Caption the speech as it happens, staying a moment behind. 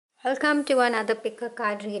Welcome to another pick a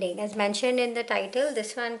card reading. As mentioned in the title,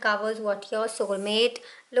 this one covers what your soulmate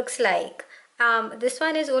looks like. This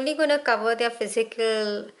one is only going to cover their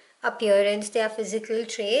physical appearance, their physical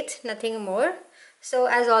traits, nothing more. So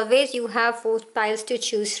as always, you have 4 piles to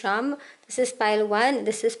choose from. This is pile 1,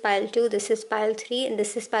 this is pile 2, this is pile 3, and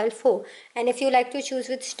this is pile 4. And if you like to choose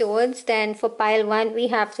with stones, then for pile 1, we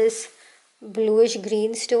have this bluish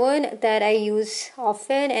green stone that I use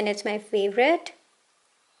often and it's my favorite.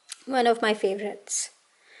 One of my favorites.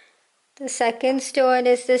 The second stone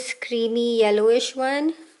is this creamy yellowish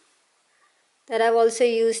one that I've also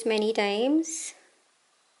used many times.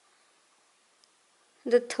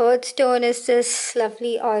 The third stone is this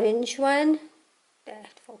lovely orange one. There,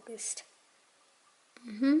 focused.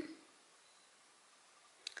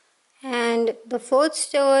 And the fourth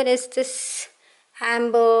stone is this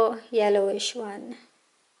amber yellowish one.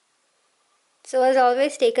 So as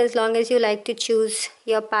always, take as long as you like to choose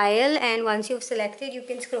your pile, and once you've selected, you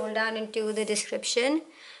can scroll down into the description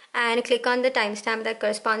and click on the timestamp that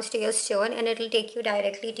corresponds to your stone, and it'll take you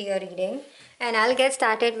directly to your reading. And I'll get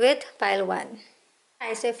started with pile 1.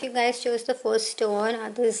 Alright, so if you guys chose the first stone, or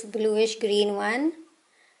this bluish green one,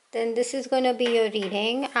 then this is going to be your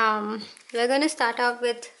reading. We're going to start off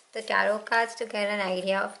with the tarot cards to get an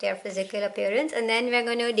idea of their physical appearance, and then we're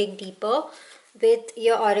going to dig deeper with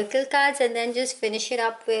your oracle cards, and then just finish it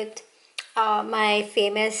up with my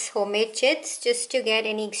famous homemade chits, just to get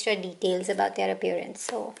any extra details about their appearance.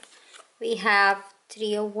 So we have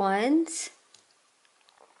 3 of Wands,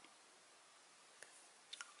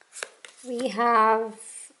 we have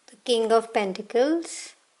the King of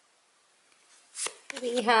Pentacles,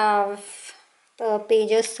 we have the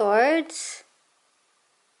Page of Swords,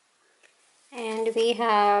 and we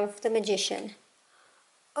have the Magician.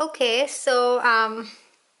 Okay, so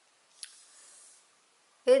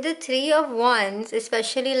with the 3 of Wands,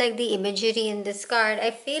 especially like the imagery in this card,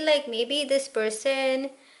 I feel like maybe this person,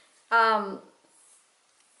 the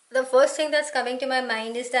first thing that's coming to my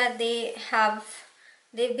mind is that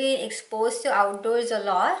they've been exposed to outdoors a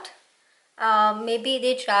lot. Maybe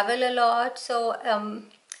they travel a lot, so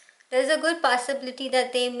there's a good possibility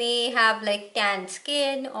that they may have like tan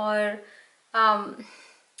skin, or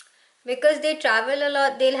because they travel a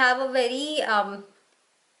lot, they'll have a very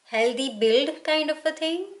healthy build kind of a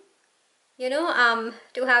thing,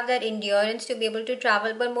 to have that endurance to be able to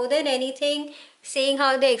travel. But more than anything, seeing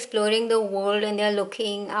how they're exploring the world and they're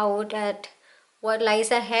looking out at what lies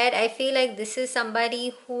ahead, I feel like this is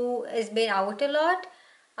somebody who has been out a lot.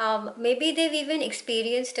 Maybe they've even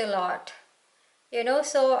experienced a lot,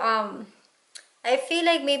 so I feel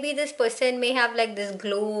like maybe this person may have like this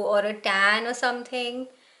glow or a tan or something,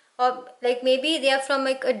 or like maybe they are from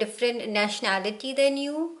like a different nationality than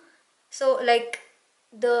you. So like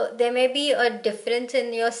there may be a difference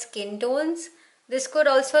in your skin tones. This could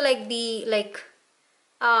also like be like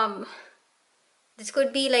this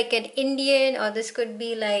could be like an Indian, or this could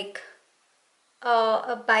be like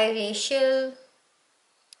a biracial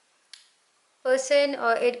person,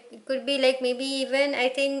 or it could be like maybe even, I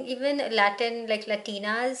think even Latin, like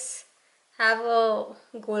Latinas have a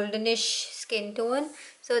goldenish skin tone,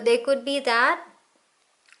 so they could be that,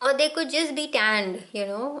 or they could just be tanned,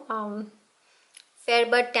 fair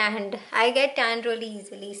but tanned. I get tanned really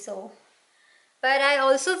easily, so. But I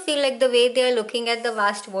also feel like the way they're looking at the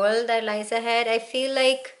vast world that lies ahead, I feel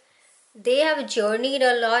like they have journeyed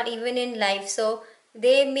a lot even in life, so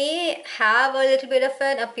they may have a little bit of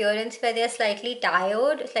an appearance where they're slightly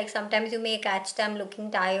tired. It's like sometimes you may catch them looking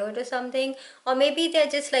tired or something, or maybe they're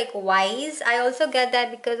just like wise. I also get that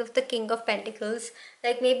because of the King of Pentacles,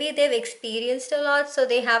 like maybe they've experienced a lot, so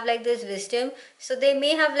they have like this wisdom, so they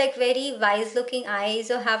may have like very wise looking eyes,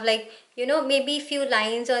 or have like, maybe few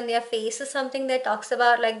lines on their face or something that talks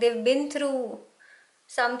about like they've been through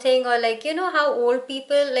something, or like, how old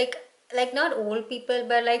people, like not old people,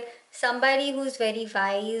 but like somebody who's very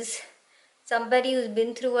wise, somebody who's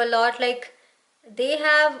been through a lot, like they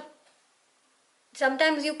have,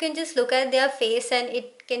 sometimes you can just look at their face and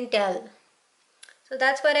it can tell. So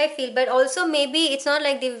that's what I feel. But also maybe it's not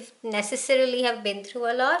like they've necessarily have been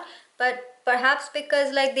through a lot, but perhaps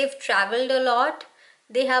because like they've traveled a lot,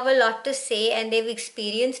 they have a lot to say, and they've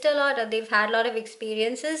experienced a lot, or they've had a lot of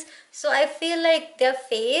experiences. So I feel like their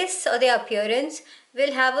face or their appearance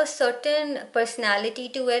will have a certain personality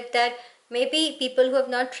to it that maybe people who have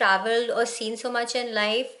not traveled or seen so much in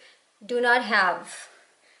life do not have.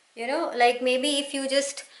 Like maybe if you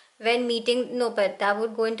just, when meeting, no, but that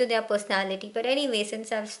would go into their personality. But anyway,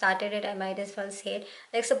 since I've started it, I might as well say it.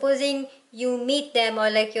 Like supposing you meet them, or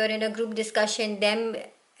like you're in a group discussion, them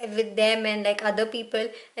with them and like other people,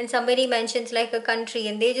 and somebody mentions like a country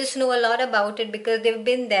and they just know a lot about it because they've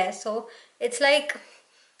been there. So it's like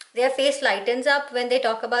their face lightens up when they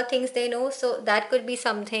talk about things they know. So that could be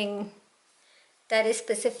something that is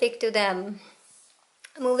specific to them.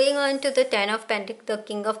 Moving on to the the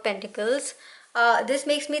King of Pentacles. This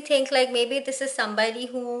makes me think like maybe this is somebody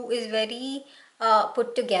who is very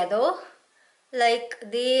put together. Like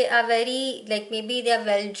they are very, like maybe they are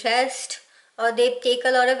well dressed, or they take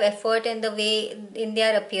a lot of effort in the way in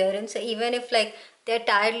their appearance. So even if like they're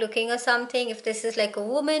tired looking or something, if this is like a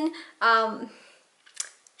woman,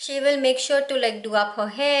 she will make sure to like do up her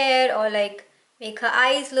hair or like make her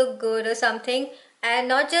eyes look good or something. And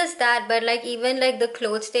not just that, but like even like the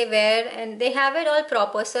clothes they wear, and they have it all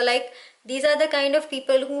proper. So like these are the kind of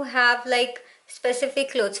people who have like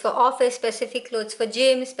specific clothes for office, specific clothes for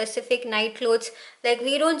gym, specific night clothes. Like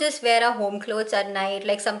we don't just wear our home clothes at night,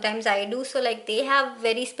 like sometimes I do. So like they have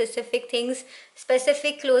very specific things,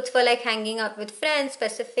 specific clothes for like hanging out with friends,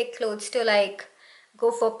 specific clothes to like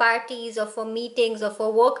go for parties or for meetings or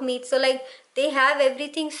for work meets. So like they have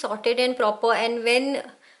everything sorted and proper, and when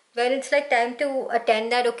it's like time to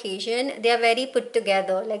attend that occasion, they are very put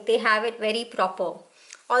together, like they have it very proper.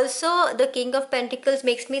 Also, the King of Pentacles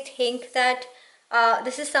makes me think that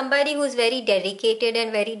this is somebody who's very dedicated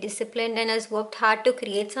and very disciplined and has worked hard to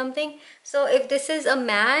create something. So if this is a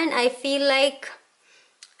man, I feel like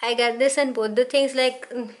I get this in both the things.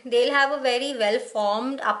 Like they'll have a very well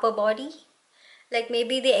formed upper body, like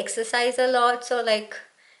maybe they exercise a lot, so like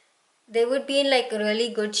they would be in like really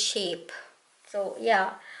good shape. So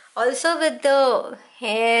yeah, also with the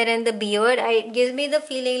hair and the beard, it gives me the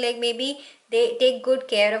feeling like maybe they take good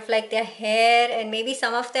care of like their hair, and maybe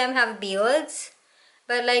some of them have beards,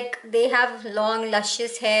 but like they have long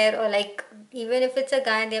luscious hair, or like even if it's a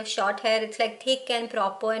guy and they have short hair, it's like thick and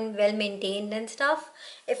proper and well maintained and stuff.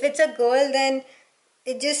 If it's a girl, then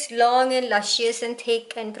it's just long and luscious and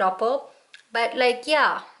thick and proper. But like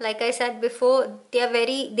yeah, like I said before,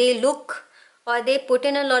 they look, or they put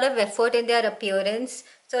in a lot of effort in their appearance.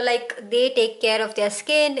 So like they take care of their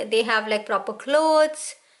skin, they have like proper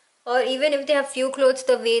clothes, or even if they have few clothes,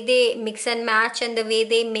 the way they mix and match and the way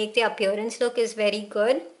they make their appearance look is very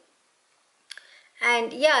good.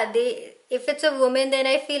 And yeah, they if it's a woman, then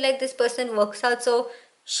I feel like this person works out, so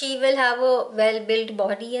she will have a well built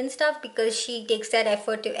body and stuff because she takes that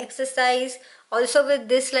effort to exercise. Also with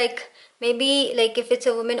this, like maybe like if it's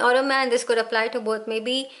a woman or a man, this could apply to both.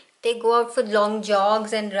 Maybe they go out for long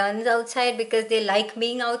jogs and runs outside because they like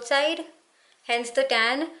being outside, hence the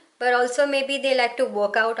tan. But also maybe they like to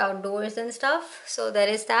work out outdoors and stuff, so there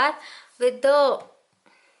is that. With the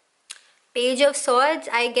Page of Swords,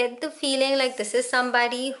 I get the feeling like this is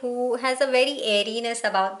somebody who has a very airiness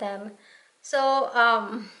about them. So,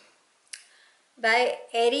 by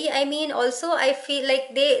airy, I mean also I feel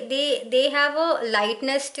like they have a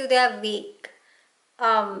lightness to their weight.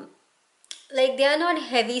 Um, like they are not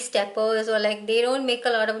heavy steppers, or like they don't make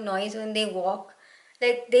a lot of noise when they walk.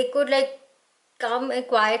 Like they could like come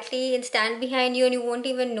quietly and stand behind you and you won't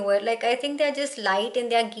even know it. Like I think they're just light in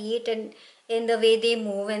their gait and in the way they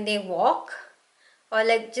move and they walk, or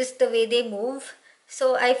like just the way they move.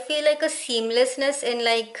 So I feel like a seamlessness in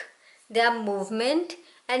like their movement,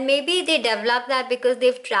 and maybe they develop that because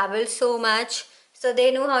they've traveled so much, so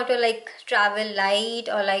they know how to like travel light,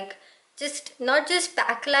 or like just not just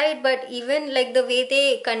pack light, but even like the way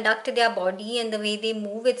they conduct their body and the way they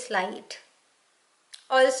move, it's light.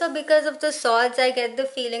 Also because of the swords, I get the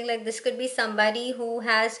feeling like this could be somebody who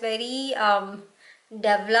has very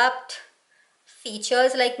developed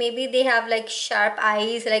features. Like maybe they have like sharp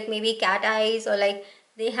eyes, like maybe cat eyes, or like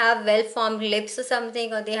they have well formed lips or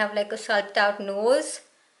something, or they have like a sculpted out nose.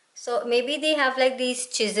 So maybe they have like these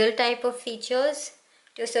chisel type of features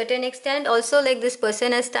to a certain extent. Also like this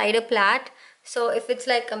person has tied a plait, so if it's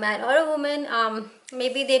like a man or a woman,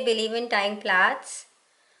 maybe they believe in tying plaits.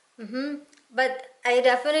 But I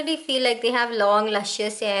definitely feel like they have long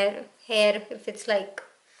luscious hair if it's like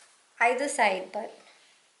either side. But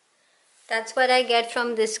that's what I get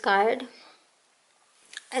from this card.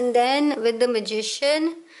 And then with the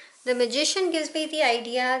magician gives me the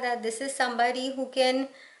idea that this is somebody who can,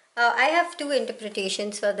 I have two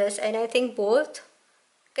interpretations for this, and I think both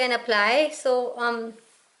can apply. So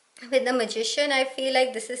with the magician, I feel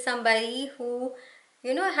like this is somebody who,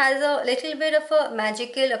 has a little bit of a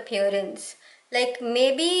magical appearance. Like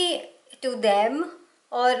maybe to them,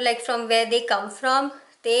 or like from where they come from,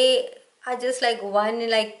 they are just like one,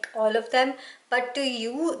 like all of them. But to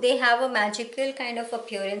you, they have a magical kind of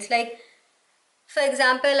appearance. Like, for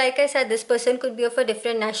example, like I said, this person could be of a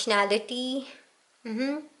different nationality.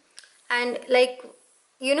 And like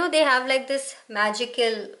you know, they have like this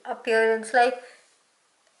magical appearance. Like,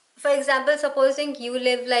 for example, supposing you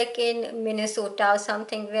live like in Minnesota or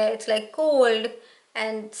something where it's like cold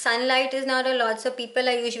and sunlight is not a lot, so people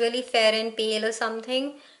are usually fair and pale or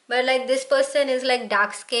something. But like this person is like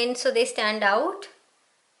dark skinned, so they stand out.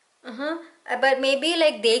 Uh-huh. But maybe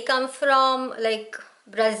like they come from like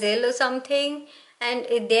Brazil or something, and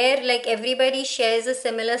there like everybody shares a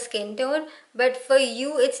similar skin tone, but for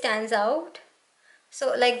you it stands out.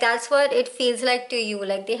 So like that's what it feels like to you,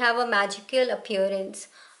 like they have a magical appearance.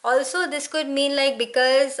 Also, this could mean like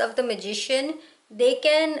because of the magician, they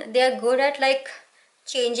are good at like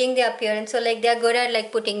changing their appearance. So like they're good at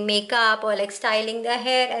like putting makeup or like styling their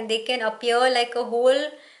hair, and they can appear like a whole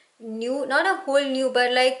new, not a whole new,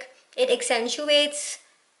 but like it accentuates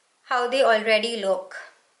how they already look.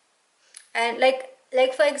 And like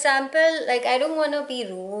for example, like I don't want to be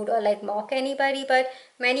rude or like mock anybody, but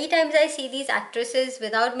many times I see these actresses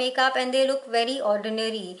without makeup and they look very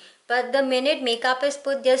ordinary, but the minute makeup is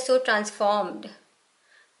put, they're so transformed,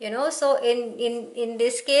 you know. So in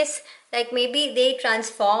this case, like maybe they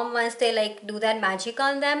transform once they like do that magic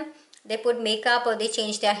on them. They put makeup, or they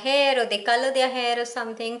change their hair, or they color their hair or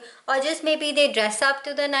something, or just maybe they dress up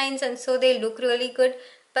to the nines and so they look really good.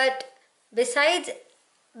 But besides,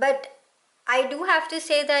 but I do have to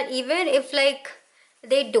say that even if like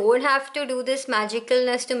they don't have to do this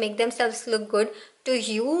magicalness to make themselves look good, to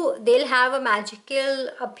you they'll have a magical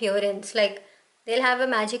appearance, like they'll have a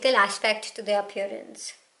magical aspect to their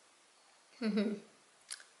appearance.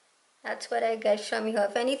 That's what I get from here.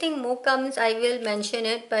 If anything more comes, I will mention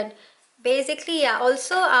it. But basically, yeah.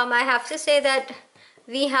 Also, I have to say that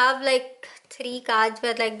we have like 3 cards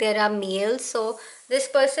where like there are males. So this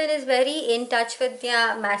person is very in touch with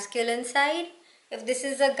their masculine side. If this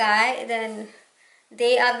is a guy, then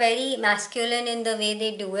they are very masculine in the way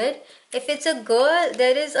they do it. If it's a girl,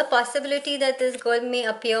 there is a possibility that this girl may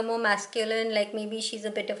appear more masculine, like maybe she's a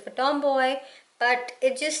bit of a tomboy, but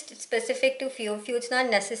it's just specific to few. It's not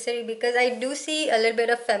necessary, because I do see a little bit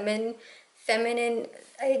of feminine.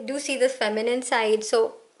 I do see the feminine side.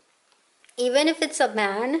 So even if it's a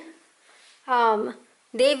man, um,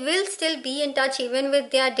 they will still be in touch even with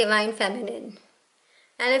their divine feminine.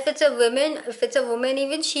 And if it's a woman,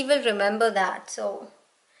 even she will remember that. So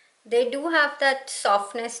they do have that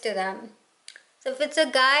softness to them. So if it's a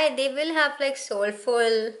guy, they will have like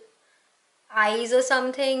soulful eyes or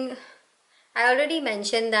something. I already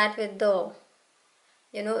mentioned that with the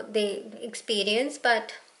experience,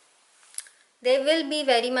 but they will be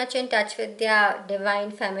very much in touch with their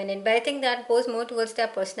divine feminine. But I think that goes more towards their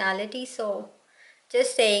personality. So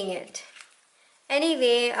just saying it.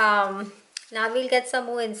 Anyway, now we'll get some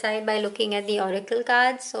more insight by looking at the oracle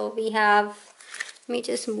cards. So we have, let me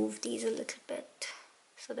just move these a little bit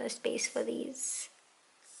so there's space for these.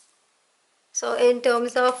 So in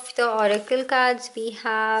terms of the oracle cards, we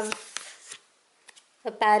have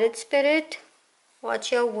the parrot spirit,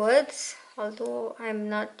 watch your words, although I'm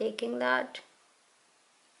not taking that.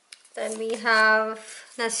 Then we have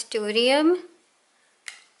Nasturtium,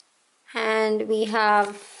 and we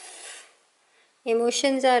have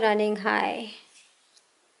emotions are running high.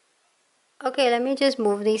 Okay, let me just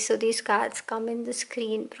move these so these cards come in the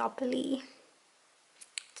screen properly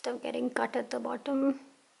instead of getting cut at the bottom.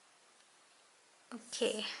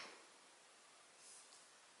 Okay.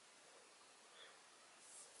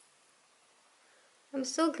 I'm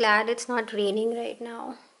so glad it's not raining right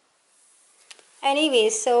now. Anyway,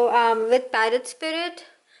 so with parrot spirit,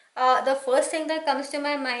 the first thing that comes to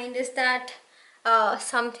my mind is that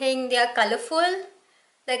something, they are colorful.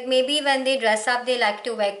 Like maybe when they dress up, they like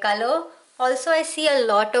to wear color. Also, I see a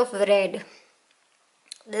lot of red.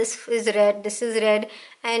 This is red,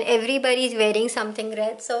 and everybody is wearing something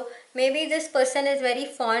red. So maybe this person is very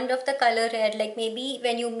fond of the color red. Like maybe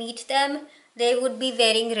when you meet them, they would be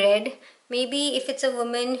wearing red. Maybe if it's a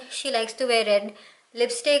woman, she likes to wear red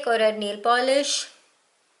lipstick or red nail polish.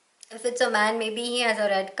 If it's a man, maybe he has a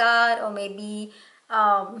red car, or maybe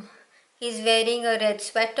he's wearing a red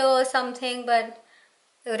sweater or something. But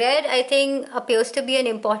red, I think, appears to be an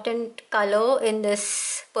important color in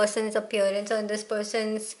this person's appearance, or in this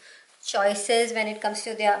person's choices when it comes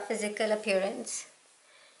to their physical appearance.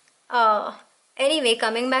 Anyway,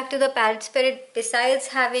 coming back to the parrot spirit, besides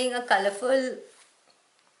having a colorful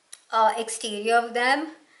exterior of them,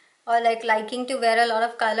 or like liking to wear a lot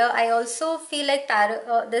of color, I also feel like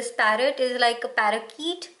this parrot is like a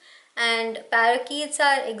parakeet, and parakeets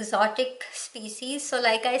are exotic species. So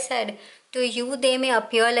like I said, to you they may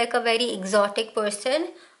appear like a very exotic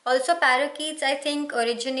person. Also, parakeets, I think,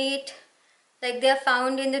 originate Like they are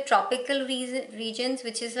found in the tropical regions,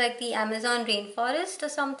 which is like the Amazon rainforest or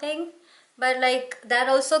something. But like that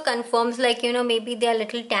also confirms, like, you know, maybe they are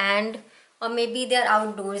little tanned, or maybe they are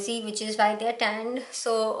outdoorsy, which is why they are tanned.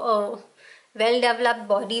 So well developed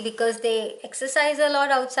body because they exercise a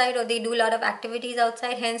lot outside, or they do a lot of activities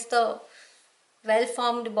outside, hence the well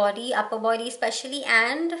formed body, upper body especially,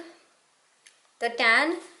 and the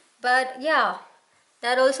tan. But yeah,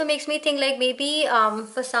 that also makes me think like maybe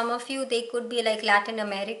for some of you they could be like Latin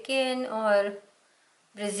American or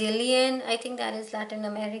Brazilian. I think that is Latin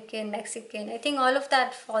American, Mexican. I think all of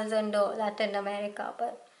that falls under Latin America.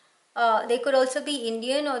 But they could also be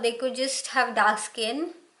Indian, or they could just have dark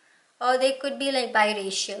skin, or they could be like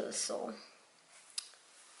biracial. So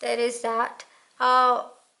there is that.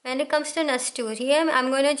 When it comes to Nasturtium, I'm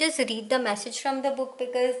going to just read the message from the book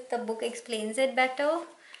because the book explains it better,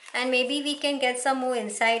 and maybe we can get some more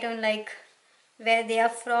insight on like where they are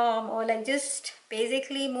from, or like just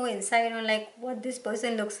basically more insight on like what this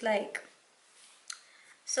person looks like.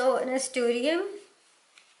 So Nasturtium,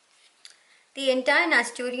 the entire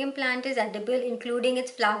Nasturtium plant is edible, including its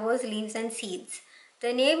flowers, leaves and seeds.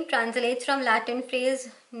 The name translates from Latin phrase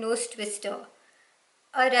nose twister,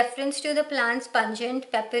 a reference to the plant's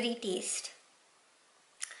pungent, peppery taste.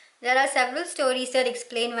 There are several stories that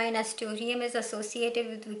explain why Nasturtium is associated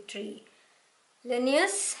with victory.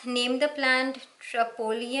 Linnaeus named the plant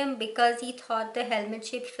Trapolium because he thought the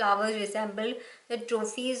helmet-shaped flowers resembled the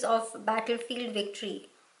trophies of battlefield victory.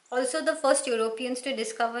 Also, the first Europeans to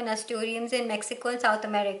discover nasturtiums in Mexico and South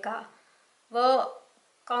America were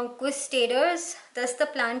conquistadors. Thus, the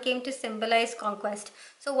plant came to symbolize conquest.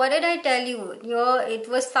 So, what did I tell you? It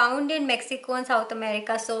was found in Mexico and South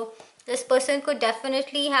America. So, this person could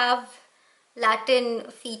definitely have Latin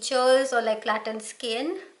features or like Latin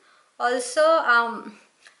skin. Also,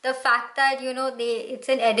 the fact that, you know, it's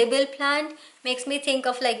an edible plant makes me think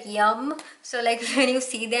of like yum. So like when you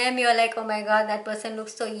see them, you're like, oh my god, that person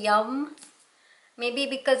looks so yum. Maybe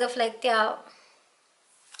because of like their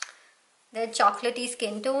chocolatey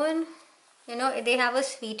skin tone, you know, they have a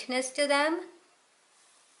sweetness to them.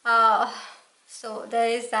 So there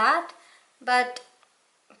is that. But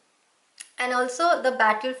and also the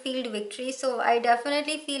battlefield victory. So I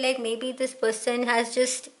definitely feel like maybe this person has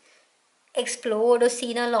just explored or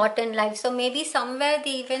seen a lot in life. So maybe somewhere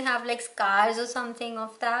they even have like scars or something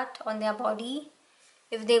of that on their body.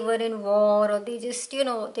 If they were in war, or they just, you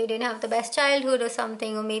know, they didn't have the best childhood or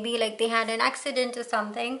something, or maybe like they had an accident or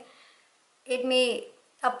something, it may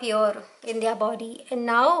appear in their body. And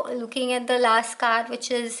now looking at the last card, which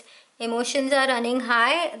is emotions are running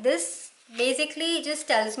high, this basically just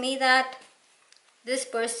tells me that this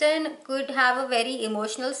person could have a very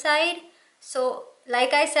emotional side. So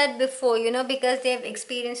like I said before, you know, because they've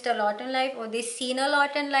experienced a lot in life, or they've seen a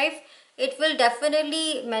lot in life, it will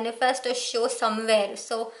definitely manifest or show somewhere.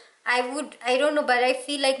 So I don't know, but I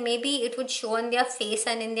feel like maybe it would show on their face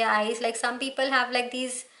and in their eyes. Like some people have like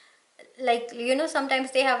these, like, you know,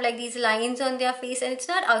 sometimes they have like these lines on their face, and it's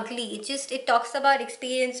not ugly, it talks about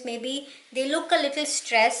experience. Maybe they look a little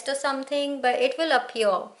stressed or something, but it will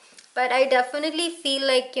appear. But I definitely feel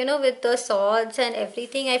like, you know, with the swords and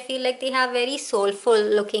everything, I feel like they have very soulful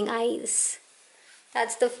looking eyes.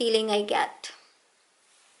 That's the feeling I get.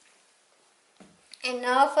 And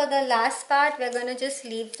now for the last part, we're gonna just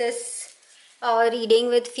leave this reading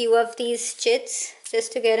with few of these chits,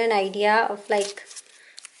 just to get an idea of like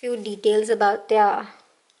few details about their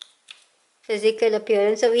physical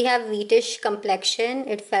appearance. So we have wheatish complexion,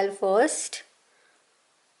 it fell first.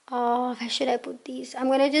 Where should I put these? I'm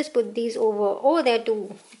gonna just put these over. Oh, there are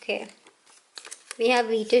two. Okay. We have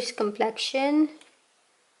wheatish complexion.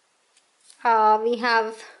 We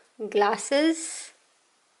have glasses.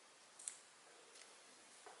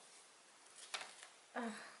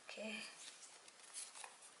 Okay.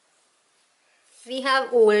 We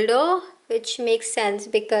have older, which makes sense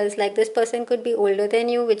because like this person could be older than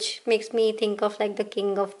you, which makes me think of like the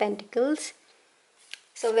King of Pentacles.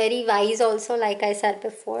 So very wise also, like I said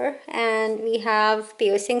before. And we have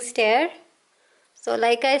piercing stare. So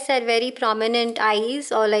like I said, very prominent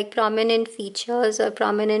eyes, or like prominent features, or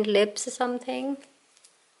prominent lips or something.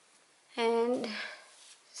 And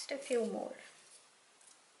just a few more.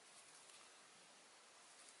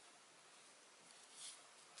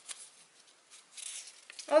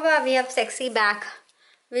 Oh wow, we have sexy back,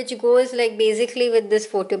 which goes like basically with this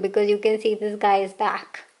photo, because you can see this guy's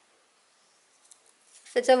back.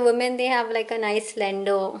 If it's a woman, they have like a nice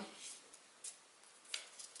slender.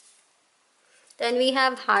 Then we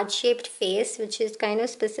have heart-shaped face, which is kind of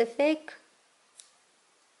specific.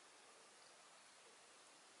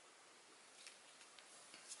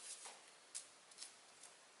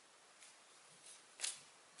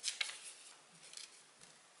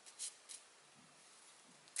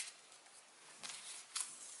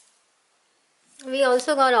 We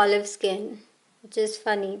also got olive skin, which is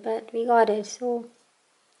funny, but we got it, so.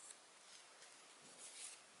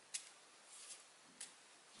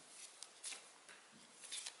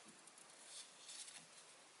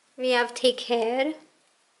 We have thick hair.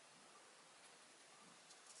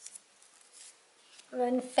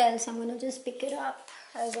 One fell, so I'm gonna just pick it up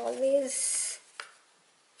as always.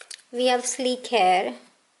 We have sleek hair,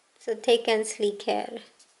 so thick and sleek hair.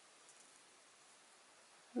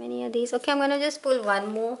 Many of these. Okay, I'm gonna just pull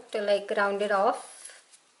one more to like round it off.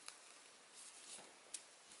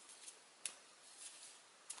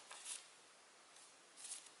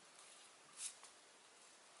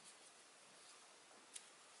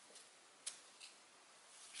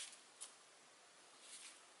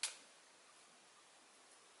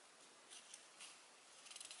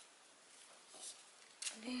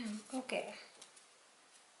 Damn, okay.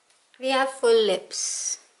 We have full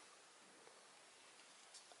lips.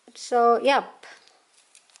 So, yep.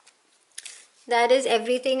 That is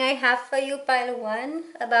everything I have for you, pile 1,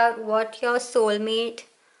 about what your soulmate,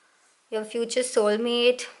 your future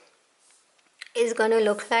soulmate, is gonna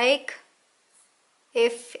look like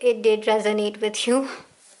if it did resonate with you.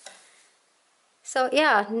 So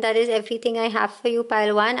yeah, that is everything I have for you,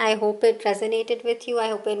 pile 1. I hope it resonated with you. I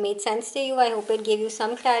hope it made sense to you. I hope it gave you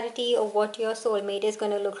some clarity of what your soulmate is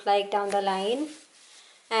going to look like down the line.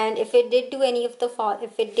 And if it did do any of the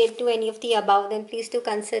above, then please do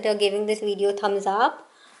consider giving this video a thumbs up,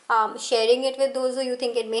 sharing it with those who you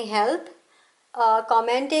think it may help,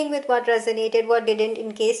 commenting with what resonated, what didn't,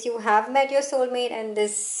 in case you have met your soulmate and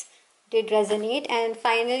this did resonate, and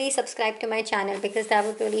finally subscribe to my channel because that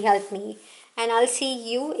would really help me. And I'll see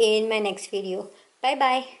you in my next video. Bye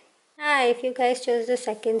bye. Hi, if you guys chose the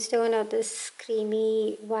second stone or this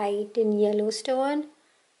creamy white and yellow stone,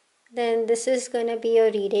 then this is gonna be a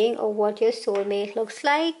reading of what your soulmate looks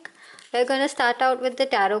like. We're gonna start out with the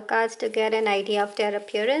tarot cards to get an idea of their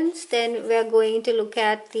appearance. Then we're going to look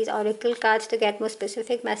at these oracle cards to get more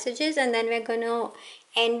specific messages, and then we're gonna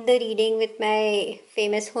end the reading with my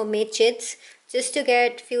famous homemade chits just to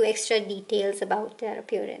get few extra details about their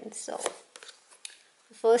appearance. So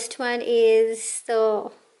the first one is the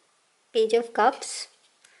Page of Cups.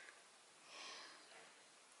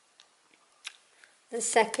 The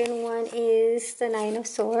second one is the Nine of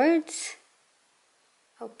Swords.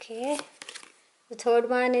 Okay. The third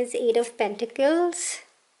one is Eight of Pentacles.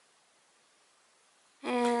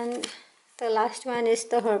 And the last one is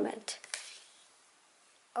the Hermit.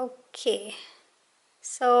 Okay.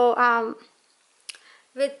 So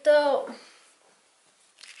with the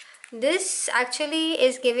this actually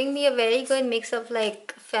is giving me a very good mix of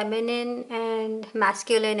like feminine and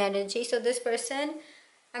masculine energy. So this person,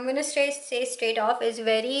 I'm gonna say straight off, is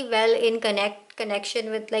very well in connection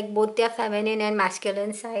with like both their feminine and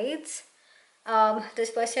masculine sides. This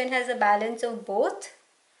person has a balance of both.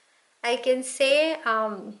 I can say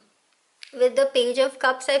with the Page of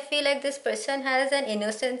Cups, I feel like this person has an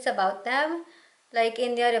innocence about them, like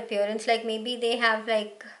in their appearance. Like maybe they have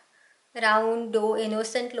like round, doe,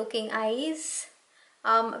 innocent looking eyes.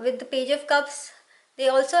 With the Page of Cups, they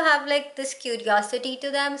also have like this curiosity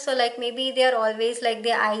to them. So like maybe they're always like,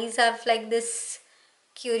 their eyes have like this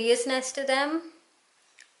curiousness to them.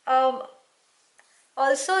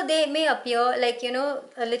 Also they may appear like, you know,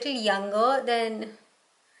 a little younger than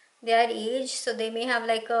their age. So they may have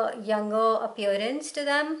like a younger appearance to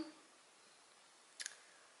them.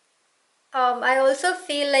 I also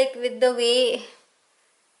feel like with the way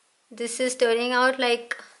this is turning out,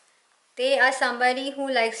 like they are somebody who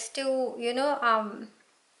likes to, you know,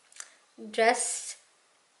 dress,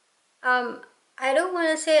 I don't want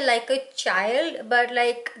to say like a child, but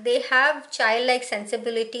like they have childlike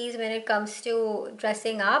sensibilities when it comes to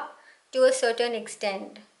dressing up to a certain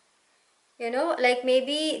extent. You know, like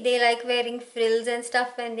maybe they like wearing frills and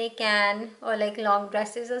stuff when they can, or like long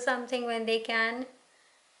dresses or something when they can.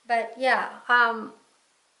 But yeah,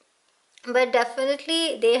 but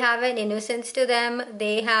definitely they have an innocence to them.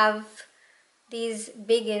 They have these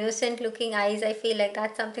big innocent looking eyes. I feel like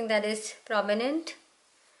that's something that is prominent.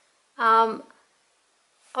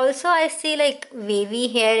 Also I see like wavy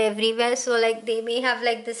hair everywhere, so like they may have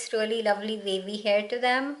like this really lovely wavy hair to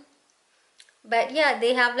them. But yeah,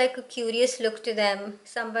 they have like a curious look to them,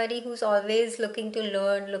 somebody who's always looking to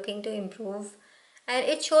learn, looking to improve. And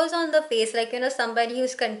it shows on the face, like, you know, somebody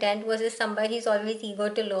who's content versus somebody who's always eager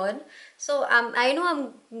to learn. So I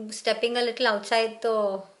know I'm stepping a little outside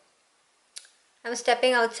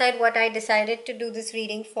what I decided to do this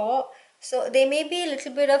reading for. So they may be a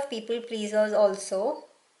little bit of people pleasers also,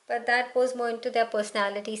 but that goes more into their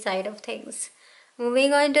personality side of things.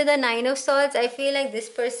 Moving on to the Nine of Swords, I feel like this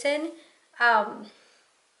person um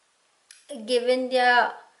given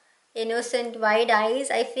their innocent wide eyes,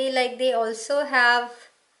 I feel like they also have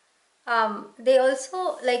they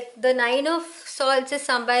also, like the Nine of Swords is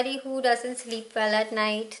somebody who doesn't sleep well at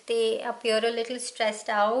night. They appear a little stressed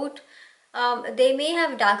out. They may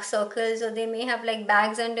have dark circles, or they may have like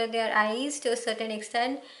bags under their eyes to a certain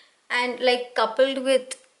extent. And like coupled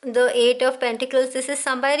with the Eight of Pentacles, this is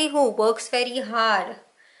somebody who works very hard,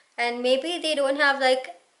 and maybe they don't have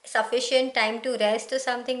like sufficient time to rest or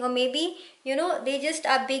something, or maybe they just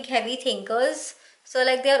are big heavy thinkers, so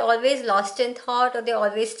like they're always lost in thought, or they're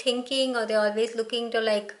always thinking, or they're always looking to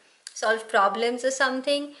like solve problems or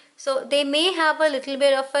something. So they may have a little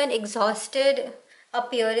bit of an exhausted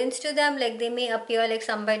appearance to them, like they may appear like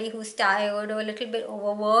somebody who's tired or a little bit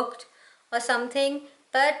overworked or something.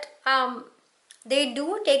 But they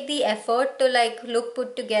do take the effort to like look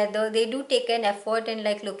put together. They do take an effort in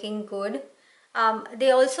like looking good.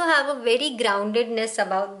 They also have a very groundedness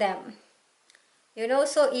about them,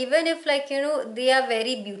 so even if like they are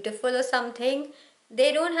very beautiful or something,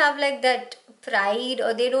 they don't have like that pride,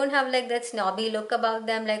 or they don't have like that snobby look about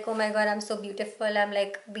them, like, oh my god, I'm so beautiful, I'm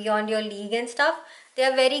like beyond your league and stuff. They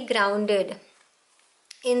are very grounded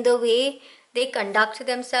in the way they conduct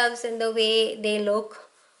themselves, in the way they look,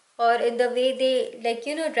 or in the way they like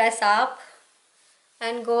dress up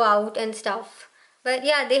and go out and stuff. But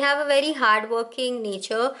yeah, they have a very hardworking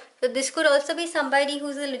nature. So this could also be somebody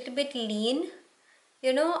who's a little bit lean.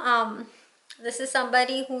 you know um this is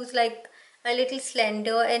somebody who's like a little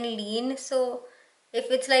slender and lean. So if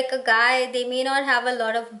it's like a guy, they may not have a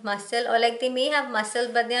lot of muscle, or like they may have muscle,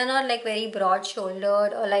 but they are not like very broad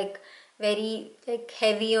shouldered, or like very like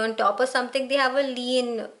heavy on top or something. They have a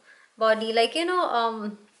lean body, like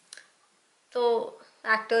so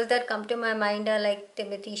actors that come to my mind are like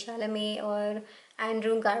Timothy Chalamet or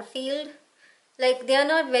Andrew Garfield. Like they are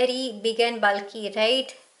not very big and bulky,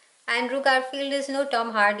 right? Andrew Garfield is no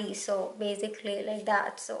Tom Hardy, so basically like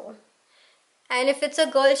that. So, and if it's a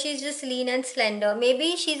girl, she's just lean and slender.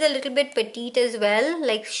 Maybe she's a little bit petite as well,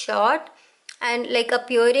 like short, and like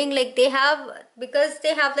appearing like they have, because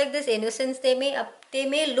they have like this innocence. They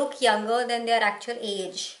may look younger than their actual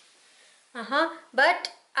age.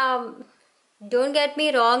 But don't get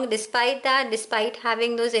me wrong, despite that, despite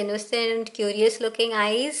having those innocent, curious looking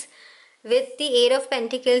eyes, with the Eight of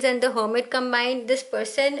Pentacles and the Hermit combined, this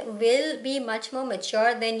person will be much more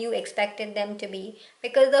mature than you expected them to be.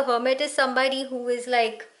 Because the Hermit is somebody who is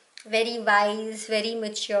like very wise, very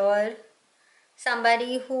mature,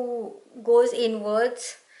 somebody who goes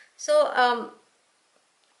inwards. So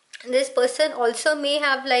this person also may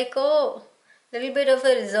have like a little bit of a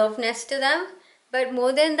reservedness to them. But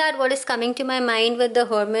more than that, what is coming to my mind with the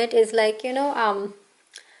Hermit is like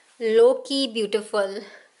low-key beautiful.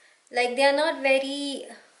 Like they are not very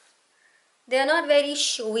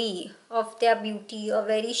showy of their beauty, or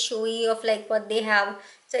very showy of like what they have.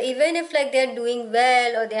 So even if like they're doing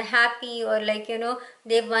well, or they're happy, or like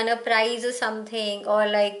they've won a prize or something, or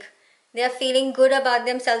like they're feeling good about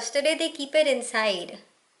themselves today, they keep it inside.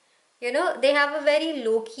 They have a very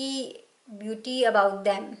low-key beauty about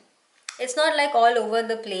them. It's not like all over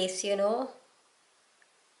the place.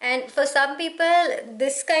 And for some people,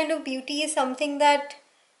 this kind of beauty is something that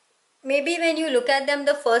maybe when you look at them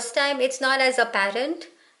the first time, it's not as apparent.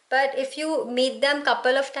 But if you meet them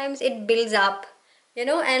couple of times, it builds up.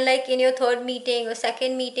 And like in your third meeting or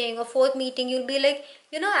second meeting or fourth meeting, you'll be like,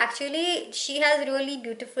 actually she has really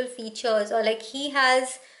beautiful features, or like he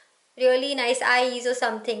has really nice eyes or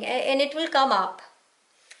something, and it will come up.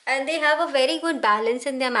 And they have a very good balance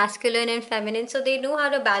in their masculine and feminine, so they know how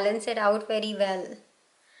to balance it out very well.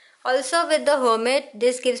 Also with the Hermit,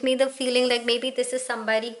 this gives me the feeling like maybe this is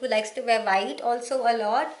somebody who likes to wear white also a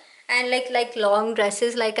lot, and like long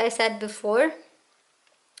dresses, like I said before.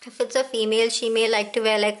 If it's a female, she may like to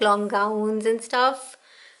wear like long gowns and stuff,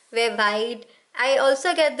 wear white. I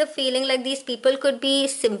also get the feeling like these people could be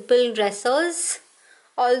simple dressers,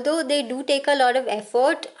 although they do take a lot of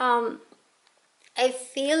effort. I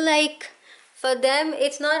feel like for them,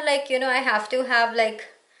 it's not like, I have to have like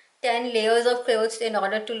 10 layers of clothes in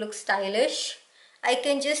order to look stylish. I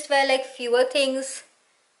can just wear like fewer things,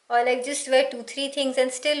 or like just wear 2-3 things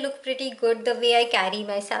and still look pretty good the way I carry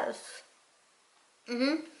myself.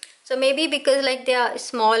 So maybe because like they are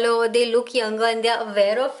smaller, they look younger, and they are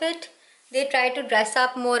aware of it, they try to dress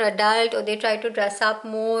up more adult, or they try to dress up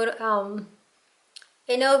more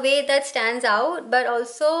in a way that stands out. But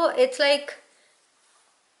also it's like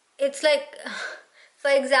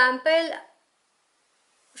for example,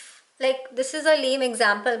 like this is a lame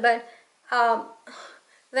example, but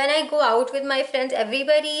when I go out with my friends,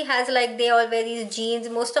 everybody has like, they all wear these jeans.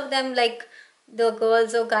 Most of them, like the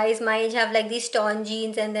girls or guys my age, have like these torn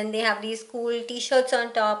jeans, and then they have these cool t-shirts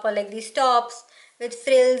on top, or like these tops with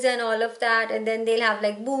frills and all of that. And then they'll have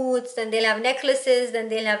like boots, then they'll have necklaces, then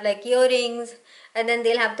they'll have like earrings, and then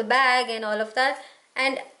they'll have the bag and all of that.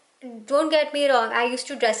 And don't get me wrong, I used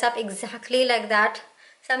to dress up exactly like that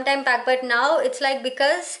sometime back, but now it's like,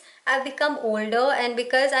 because I've become older and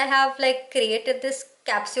because I have like created this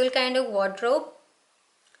capsule kind of wardrobe,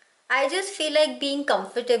 I just feel like being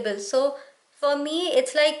comfortable. So for me,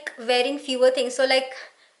 it's like wearing fewer things. So like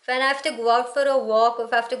when I have to go out for a walk, or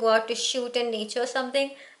if I have to go out to shoot in nature or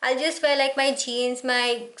something, I'll just wear like my jeans,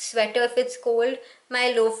 my sweater if it's cold,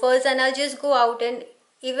 my loafers, and I'll just go out. And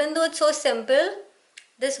even though it's so simple,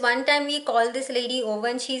 this one time we called this lady over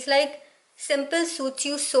and she's like, simple suits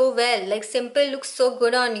you so well. Like simple looks so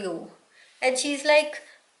good on you. And she's like,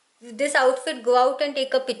 this outfit, go out and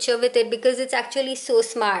take a picture with it because it's actually so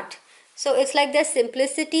smart. So it's like their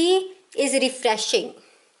simplicity is refreshing.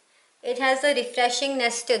 It has a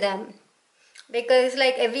refreshingness to them, because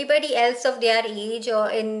like everybody else of their age or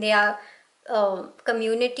in their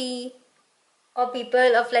community, or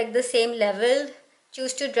people of like the same level,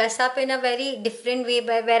 choose to dress up in a very different way,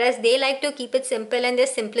 whereas they like to keep it simple, and their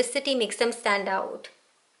simplicity makes them stand out.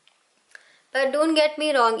 But don't get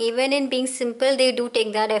me wrong, even in being simple, they do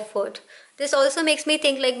take that effort. This also makes me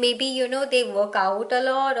think like, maybe, you know, they work out a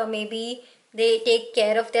lot, or maybe they take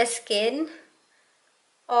care of their skin,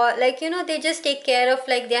 or like, you know, they just take care of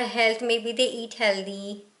like their health. Maybe they eat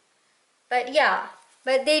healthy. But yeah,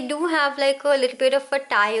 but they do have like a little bit of a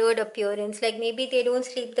tired appearance. Like maybe they don't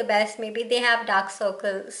sleep the best, maybe they have dark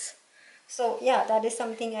circles. So yeah, that is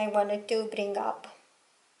something I wanted to bring up.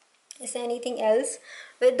 Is there anything else?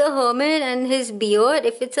 With the hermit and his beard,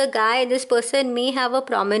 if it's a guy, this person may have a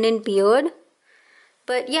prominent beard.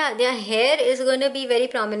 But yeah, their hair is going to be very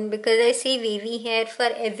prominent, because I see wavy hair for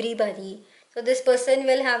everybody. So this person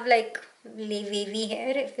will have like wavy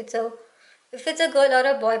hair if it's a girl or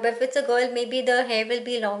a boy. But if it's a girl, maybe the hair will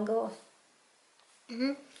be longer.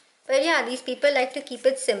 But yeah, these people like to keep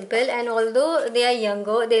it simple, and although they are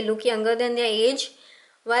younger, they look younger than their age,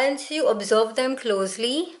 once you observe them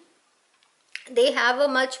closely, they have a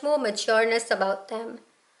much more matureness about them.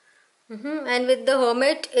 And with the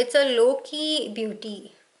hermit, it's a low-key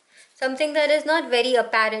beauty. Something that is not very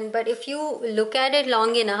apparent, but if you look at it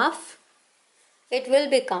long enough, it will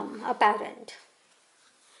become apparent.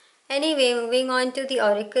 Anyway, moving on to the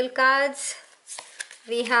oracle cards.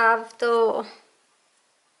 We have the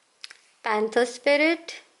Panther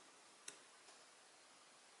Spirit.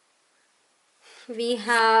 We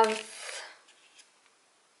have,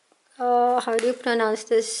 how do you pronounce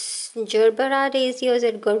this? Gerbera Daisy, or is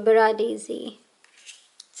it Gerbera Daisy?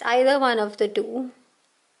 It's either one of the two.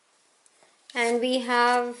 And we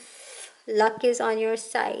have luck is on your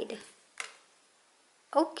side.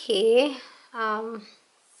 Okay.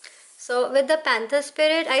 So with the Panther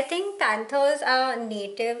Spirit, I think panthers are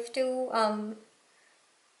native to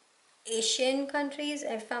Asian countries,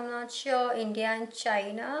 if I'm not sure, India and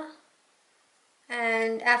China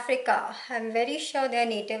and Africa. I'm very sure they're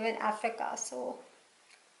native in Africa. So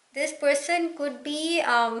this person could be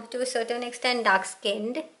to a certain extent dark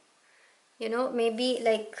skinned, you know, maybe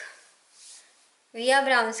like we are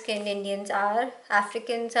brown skinned, Indians are,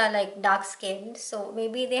 Africans are like dark skinned, so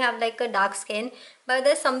maybe they have like a dark skin. But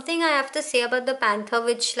there's something I have to say about the panther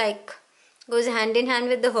which like goes hand in hand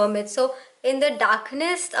with the hermit. So in the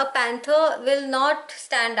darkness, a panther will not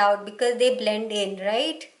stand out because they blend in,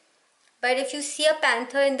 right? But if you see a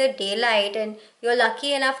panther in the daylight and you're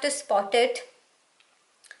lucky enough to spot it,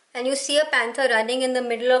 and you see a panther running in the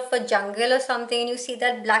middle of a jungle or something, and you see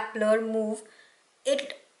that black blur move,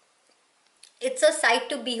 it's a sight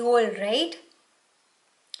to behold, right?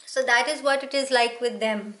 So that is what it is like with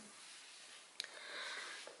them.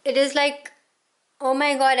 It is like, oh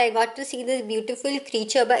my god, I got to see this beautiful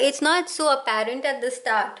creature, but it's not so apparent at the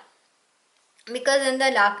start, because in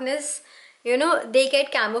the darkness, you know, they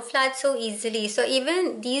get camouflaged so easily. So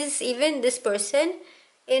even this person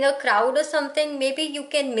in a crowd or something, maybe you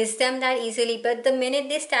can miss them that easily, but the minute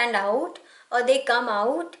they stand out or they come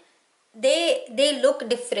out, they look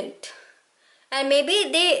different. And maybe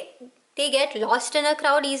they get lost in a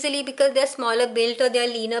crowd easily because they're smaller built or they're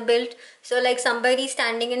leaner built. So like somebody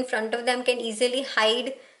standing in front of them can easily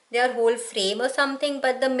hide their whole frame or something.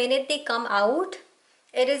 But the minute they come out,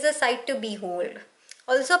 it is a sight to behold.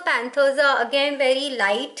 Also, panthers are again very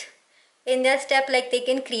light in their step. Like they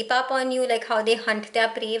can creep up on you, like how they hunt their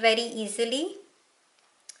prey very easily.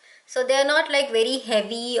 So they are not like very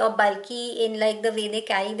heavy or bulky in like the way they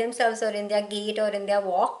carry themselves or in their gait or in their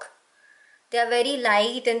walk. They are very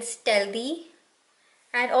light and stealthy.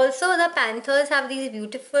 And also the panthers have these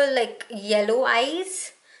beautiful like yellow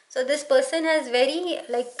eyes. So this person has very,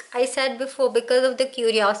 like I said before, because of the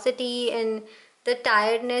curiosity and the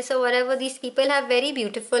tiredness or whatever, these people have very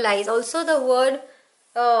beautiful eyes. Also the word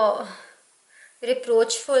uh,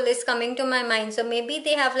 reproachful is coming to my mind. So maybe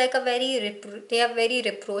they have like a very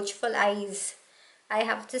reproachful eyes, I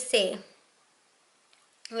have to say.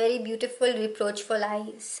 Very beautiful reproachful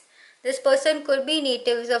eyes. This person could be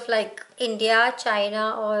natives of like India,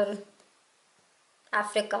 China or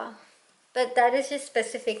Africa, but that is just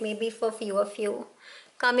specific, maybe for few of you.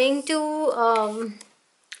 Coming to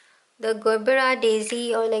the Gerbera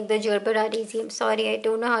daisy, or like the Gerbera daisy, I'm sorry, I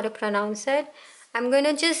don't know how to pronounce it. I'm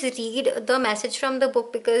gonna just read the message from the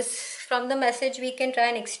book, because from the message we can try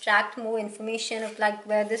and extract more information of like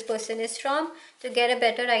where this person is from to get a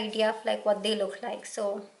better idea of like what they look like.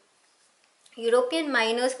 So European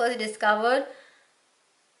miners first discovered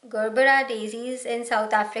Gerbera daisies in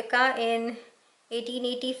South Africa in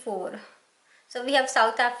 1884. So we have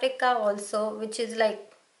South Africa also, which is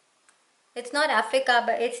like, it's not Africa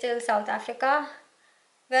but it's still South Africa.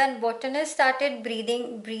 When botanists started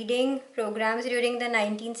breeding programs during the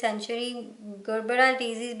 19th century, Gerbera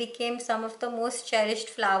daisies became some of the most cherished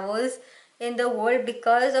flowers in the world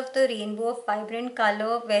because of the rainbow of vibrant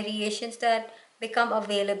color variations that become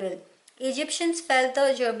available. Egyptians felt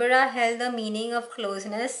the Gerbera held the meaning of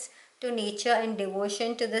closeness to nature and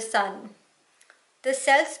devotion to the sun. The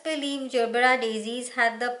Celts believed Gerbera daisies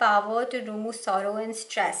had the power to remove sorrow and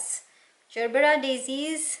stress. Gerbera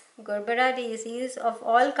daisies of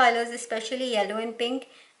all colors, especially yellow and pink,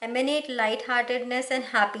 emanate lightheartedness and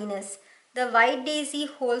happiness. The white daisy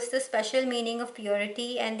holds the special meaning of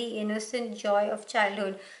purity and the innocent joy of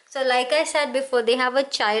childhood. So like I said before, they have a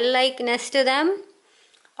childlikeness to them.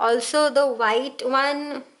 Also, the white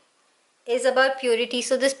one is about purity.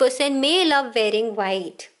 So this person may love wearing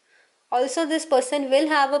white. Also, this person will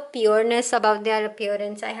have a pureness about their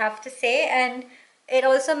appearance, I have to say. And it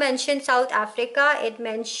also mentioned South Africa, it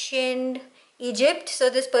mentioned Egypt, so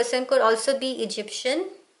this person could also be Egyptian.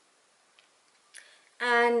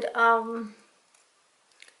 And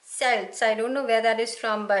Celts, I don't know where that is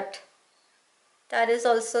from, but that is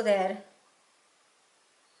also there.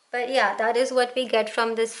 But yeah, that is what we get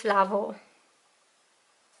from this flower.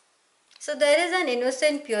 So there is an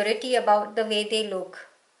innocent purity about the way they look.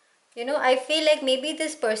 You know, I feel like maybe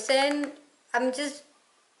this person, I'm just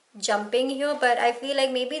jumping here, but I feel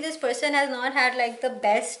like maybe this person has not had like the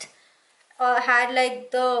best, or had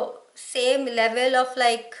like the same level of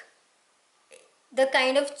like the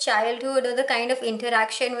kind of childhood or the kind of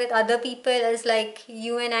interaction with other people as like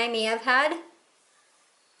you and I may have had.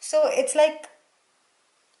 So it's like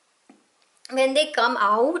when they come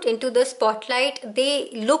out into the spotlight, they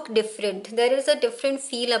look different. There is a different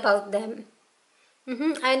feel about them.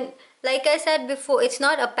 And like I said before, it's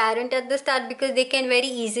not apparent at the start because they can very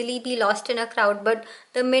easily be lost in a crowd. But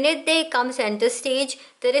the minute they come center stage,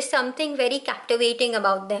 there is something very captivating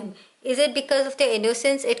about them. Is it because of their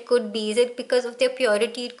innocence? It could be. Is it because of their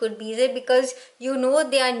purity? It could be. Is it because you know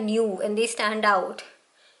they are new and they stand out?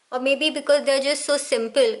 Or maybe because they're just so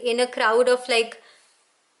simple in a crowd of like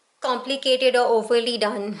complicated or overly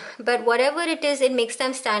done, but whatever it is, it makes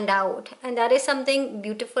them stand out, and that is something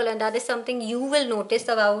beautiful, and that is something you will notice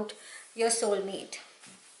about your soulmate.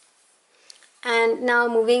 And now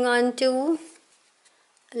moving on to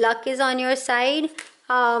luck is on your side.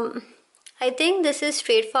 I think this is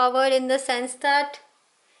straightforward in the sense that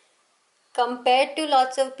compared to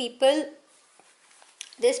lots of people,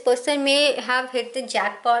 this person may have hit the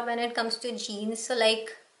jackpot when it comes to genes. So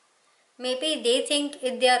like maybe they think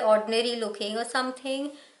if they are ordinary looking or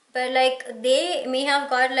something, but like they may have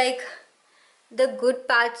got like the good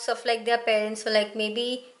parts of like their parents. So like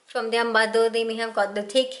maybe from their mother they may have got the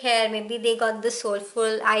thick hair, maybe they got the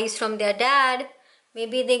soulful eyes from their dad,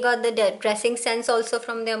 maybe they got the dressing sense also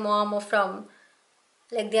from their mom or from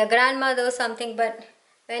like their grandmother or something. But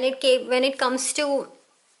when it comes to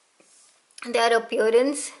their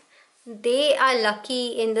appearance, they are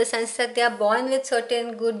lucky in the sense that they are born with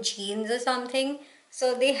certain good genes or something.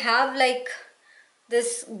 So they have like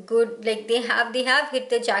this good, like they have hit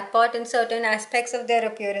the jackpot in certain aspects of their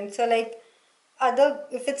appearance. So like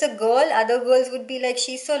if it's a girl, other girls would be like,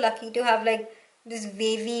 she's so lucky to have like this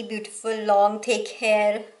wavy beautiful long thick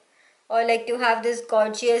hair, or like to have this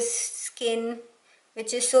gorgeous skin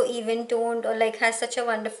which is so even toned, or like has such a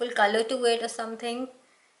wonderful color to it or something,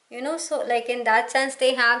 you know. So like in that sense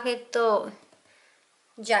they have hit the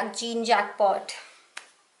gene jackpot.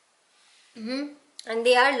 And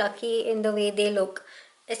they are lucky in the way they look,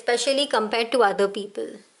 especially compared to other people.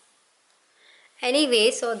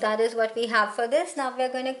 Anyway, so that is what we have for this. Now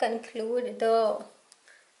we're going to conclude the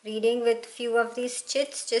reading with few of these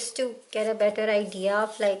chits just to get a better idea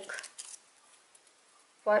of like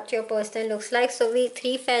what your person looks like. So we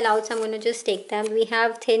 3 fell out, so I'm going to just take them. We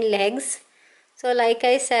have thin legs. So like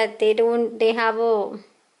I said, they have a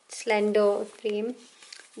slender frame.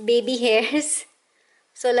 Baby hairs.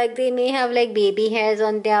 So like they may have like baby hairs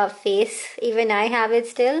on their face. Even I have it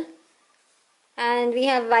still. And we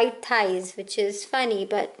have white thighs, which is funny,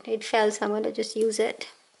 but it fell, so I'm going to just use it.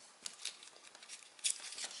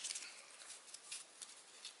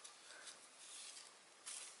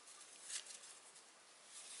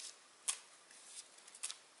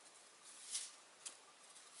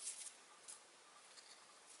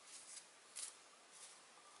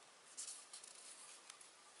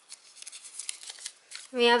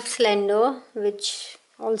 We have slender, which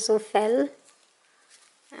also fell.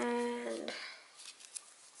 And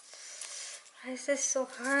why is this so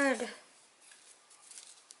hard?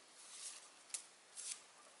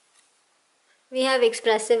 We have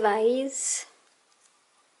expressive eyes.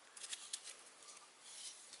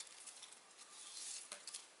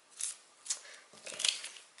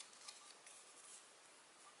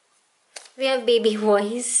 We have baby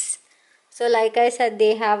voice. So like I said,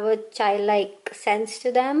 they have a childlike sense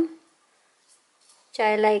to them.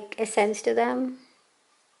 Childlike essence to them.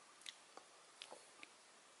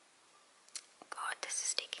 God, this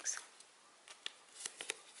is taking so.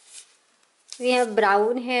 We have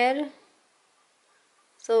brown hair.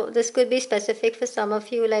 So this could be specific for some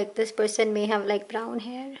of you, like this person may have like brown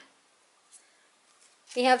hair.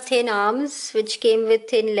 We have thin arms, which came with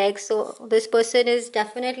thin legs. So this person is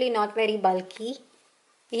definitely not very bulky.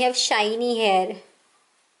 We have shiny hair.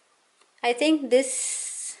 I think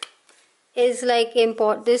this is like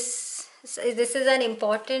this is an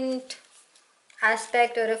important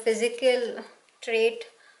aspect or a physical trait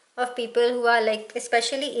of people who are like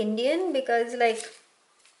especially Indian, because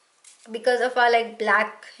of our like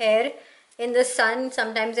black hair in the sun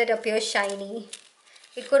sometimes it appears shiny.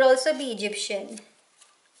 It could also be Egyptian.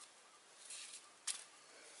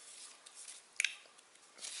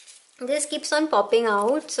 This keeps on popping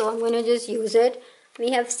out, so I'm going to just use it.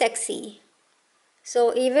 We have sexy.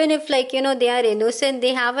 So even if like they are innocent,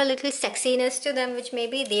 they have a little sexiness to them which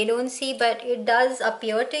maybe they don't see, but it does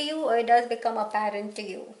appear to you or it does become apparent to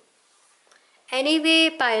you. Anyway,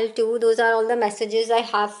 pile 2, those are all the messages I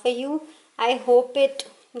have for you. I hope it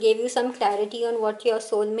gave you some clarity on what your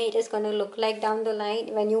soulmate is going to look like down the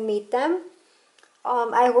line when you meet them.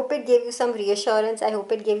 I hope it gave you some reassurance. I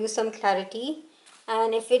hope it gave you some clarity.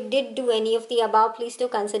 And if it did do any of the above, please do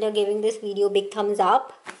consider giving this video a big thumbs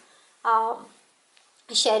up.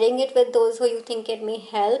 Sharing it with those who you think it may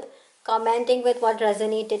help. Commenting with what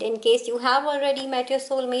resonated in case you have already met your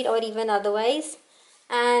soulmate or even otherwise.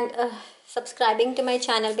 And subscribing to my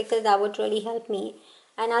channel because that would really help me.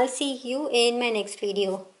 And I'll see you in my next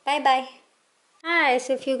video. Bye bye. Hi,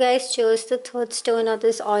 so if you guys chose the third stone or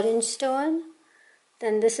this orange stone,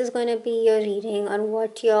 then this is going to be your reading on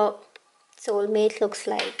what your soulmate looks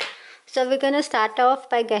like. So we're going to start off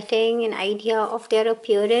by getting an idea of their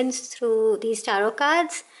appearance through these tarot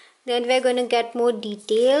cards. Then we're going to get more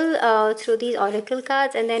detail through these oracle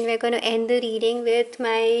cards, and then we're going to end the reading with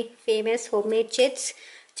my famous homemade chits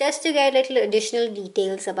just to get little additional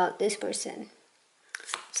details about this person.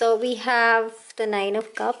 So we have the 9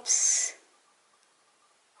 of Cups.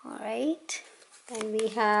 Alright. Then we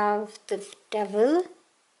have the Devil.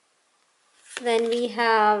 Then we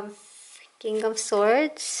have King of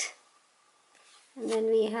Swords. And then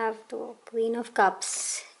we have the Queen of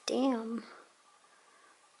Cups. Damn.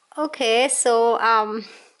 Okay, so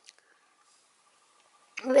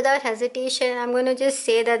without hesitation, I'm going to just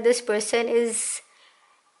say that this person is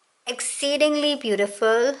exceedingly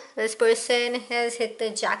beautiful. This person has hit the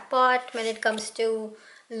jackpot when it comes to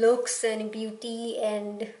looks and beauty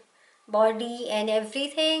and body and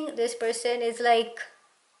everything. This person is like,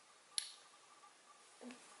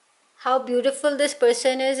 how beautiful this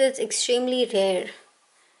person is, it's extremely rare.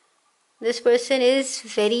 This person is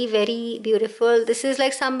very, very beautiful. This is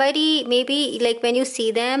like somebody, maybe like when you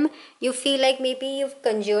see them, you feel like maybe you've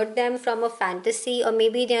conjured them from a fantasy, or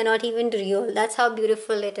maybe they are not even real. That's how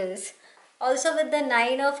beautiful it is. Also with the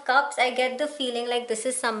 9 of Cups, I get the feeling like this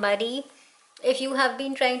is somebody, if you have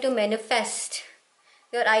been trying to manifest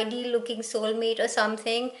your ideal looking soulmate or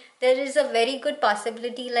something, there is a very good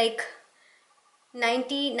possibility like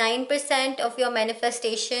 99% of your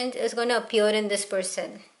manifestations is going to appear in this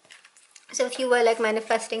person. So if you were like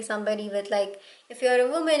manifesting somebody with like, If you're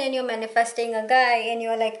a woman and you're manifesting a guy and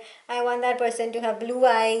you're like, I want that person to have blue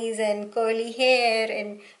eyes and curly hair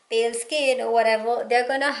and pale skin or whatever, they're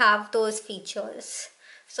gonna have those features.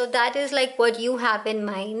 So that is like what you have in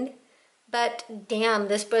mind. But damn,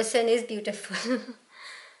 this person is beautiful.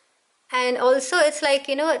 And also it's like,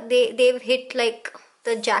 they've hit like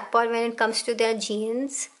the jackpot when it comes to their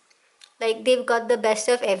genes. Like they've got the best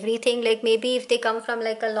of everything. Like maybe if they come from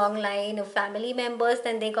like a long line of family members,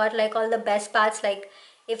 then they got like all the best parts. Like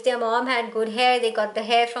if their mom had good hair, they got the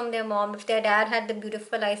hair from their mom. If their dad had the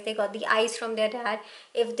beautiful eyes, they got the eyes from their dad.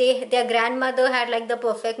 If their grandmother had like the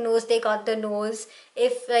perfect nose, they got the nose.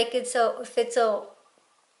 If like it's a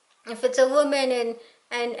woman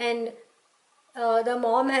and the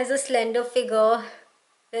mom has a slender figure,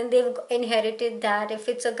 then they've inherited that. If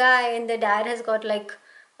it's a guy and the dad has got like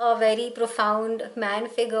a very profound man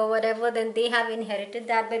figure, whatever, then they have inherited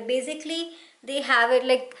that. But basically they have it.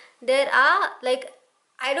 Like there are like,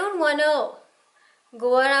 I don't want to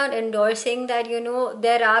go around endorsing that,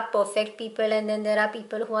 there are perfect people and then there are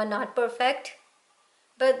people who are not perfect.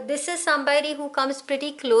 But this is somebody who comes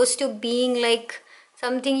pretty close to being like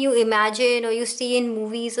something you imagine or you see in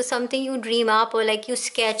movies, or something you dream up or like you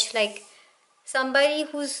sketch. Like somebody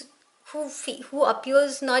who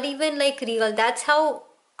appears not even like real. That's how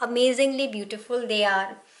amazingly beautiful they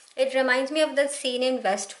are. It reminds me of that scene in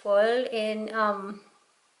Westworld in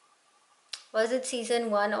was it season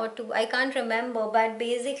 1 or 2? I can't remember, but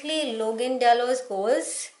basically Logan Delos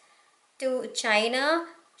goes to China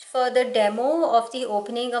for the demo of the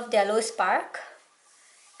opening of Delos Park,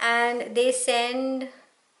 and they send,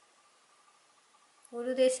 who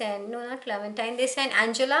do they send? No, not Clementine. They send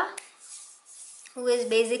Angela, who is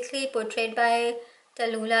basically portrayed by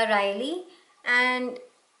Tallulah Riley. And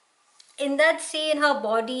in that scene, her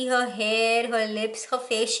body, her hair, her lips, her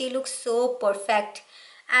face, she looks so perfect.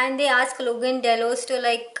 And they ask Logan Delos to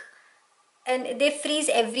like, and they freeze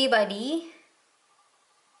everybody,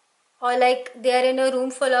 or like he's in a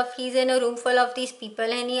room full of these people,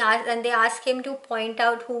 and they ask him to point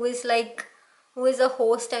out who is a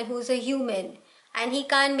host and who's a human, and he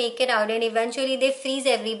can't make it out, and eventually they freeze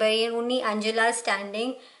everybody and only Angela is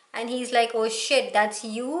standing, and he's like, oh shit, that's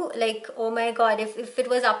you. Like, oh my god, if it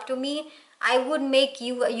was up to me, I would make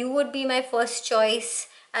you would be my first choice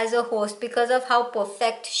as a host because of how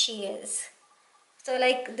perfect she is. So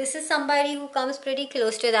like this is somebody who comes pretty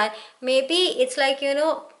close to that. Maybe it's like,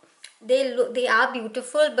 they are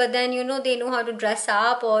beautiful, but then they know how to dress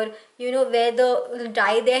up, or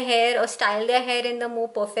dye their hair or style their hair in the more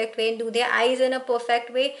perfect way and do their eyes in a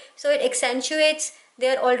perfect way, so it accentuates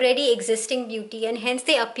their already existing beauty, and hence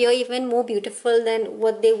they appear even more beautiful than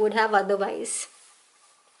what they would have otherwise.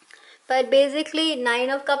 But basically, Nine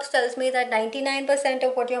of Cups tells me that 99%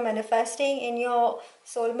 of what you're manifesting in your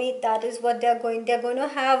soulmate, that is what they're going to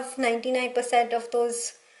have 99% of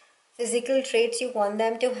those physical traits you want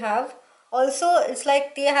them to have. Also, it's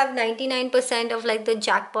like they have 99% of like the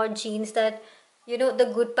jackpot genes, that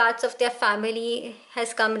the good parts of their family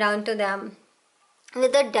has come down to them.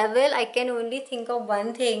 With the devil, I can only think of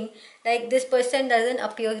one thing, like this person doesn't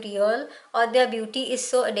appear real, or their beauty is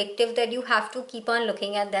so addictive that you have to keep on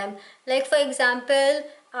looking at them. Like for example,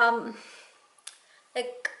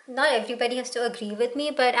 like not everybody has to agree with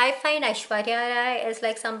me, but I find Aishwarya Rai as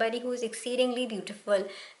like somebody who's exceedingly beautiful.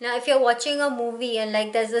 Now if you're watching a movie and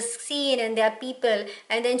like there's a scene and there are people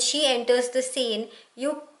and then she enters the scene,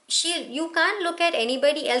 you can't look at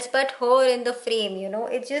anybody else but her in the frame.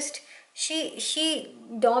 It just, she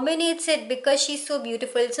dominates it because she's so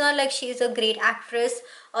beautiful. It's not like she's a great actress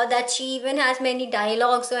or that she even has many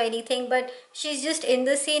dialogues or anything, but she's just in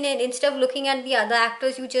the scene, and instead of looking at the other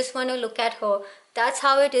actors, you just want to look at her. That's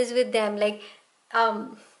how it is with them. Like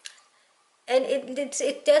and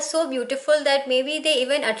they're so beautiful that maybe they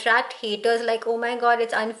even attract haters, like, oh my god,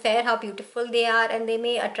 it's unfair how beautiful they are, and they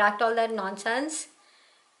may attract all that nonsense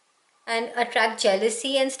and attract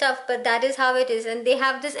jealousy and stuff, but that is how it is. And they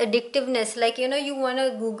have this addictiveness, like you want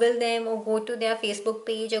to Google them or go to their Facebook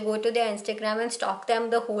page or go to their Instagram and stalk them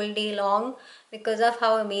the whole day long because of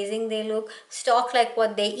how amazing they look. Stalk like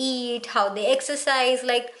what they eat, how they exercise.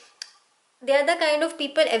 Like they're the kind of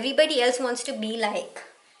people everybody else wants to be like.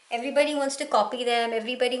 Everybody wants to copy them,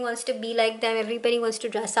 everybody wants to be like them, everybody wants to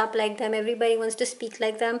dress up like them, everybody wants to speak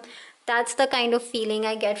like them. That's the kind of feeling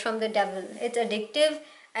I get from the devil. It's addictive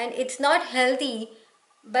and it's not healthy,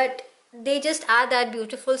 but they just are that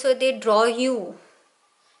beautiful, so they draw you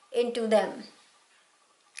into them.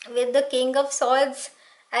 With the King of Swords,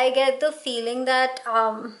 I get the feeling that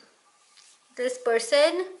this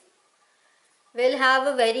person will have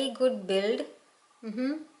a very good build.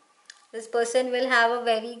 This person will have a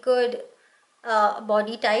very good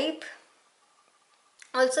body type.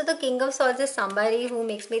 Also, the King of Swords is somebody who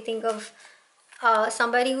makes me think of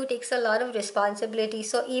somebody who takes a lot of responsibility.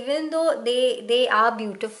 So even though they are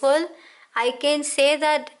beautiful, I can say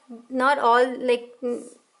that not all,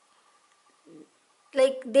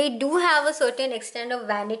 like they do have a certain extent of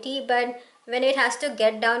vanity, but when it has to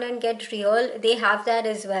get down and get real, they have that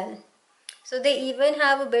as well. So they even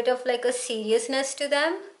have a bit of like a seriousness to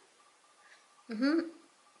them.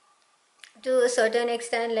 To a certain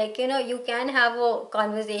extent, like you can have a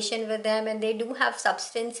conversation with them and they do have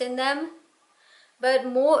substance in them, but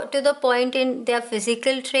more to the point in their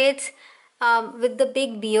physical traits. With the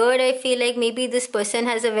big beard, I feel like maybe this person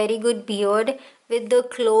has a very good beard. With the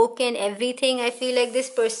cloak and everything, I feel like this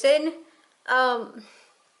person, um,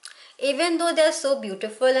 even though they're so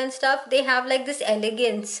beautiful and stuff, they have like this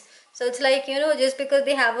elegance. So it's like, just because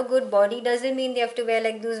they have a good body doesn't mean they have to wear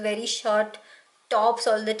like those very short tops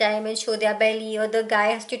all the time and show their belly, or the guy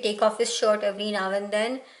has to take off his shirt every now and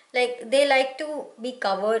then. Like they like to be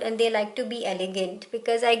covered and they like to be elegant,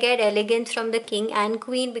 because I get elegance from the king and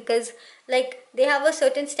queen, because like they have a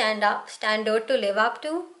certain standard to live up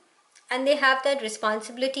to, and they have that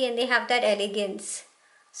responsibility and they have that elegance.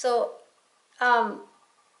 So um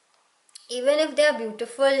even if they are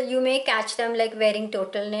beautiful, you may catch them like wearing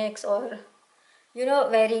turtlenecks, or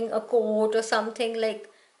wearing a coat or something. Like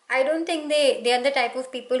I don't think they are the type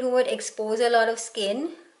of people who would expose a lot of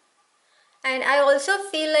skin. And I also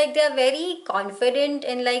feel like they are very confident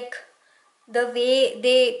in like the way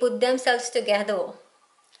they put themselves together.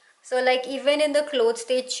 So like even in the clothes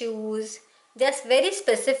they choose, they're very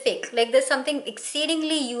specific. Like there's something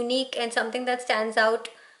exceedingly unique and something that stands out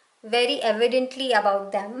very evidently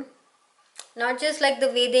about them. Not just like the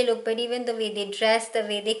way they look, but even the way they dress, the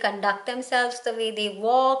way they conduct themselves, the way they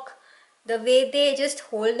walk, the way they just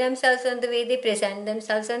hold themselves, and the way they present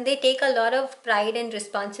themselves. And they take a lot of pride and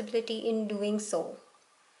responsibility in doing so.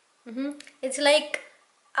 It's like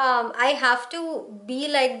I have to be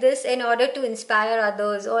like this in order to inspire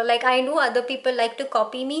others, or like I know other people like to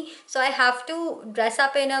copy me, so I have to dress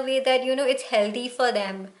up in a way that it's healthy for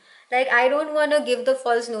them. Like I don't want to give the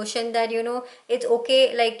false notion that it's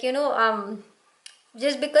okay, like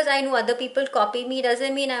just because I know other people copy me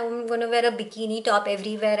doesn't mean I'm going to wear a bikini top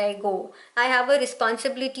everywhere I go. I have a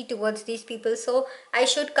responsibility towards these people, so I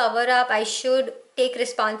should cover up, I should take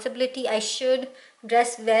responsibility, I should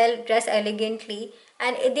dress well, dress elegantly.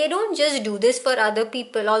 And they don't just do this for other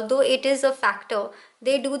people, although it is a factor.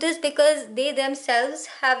 They do this because they themselves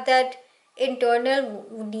have that internal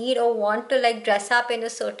need or want to like dress up in a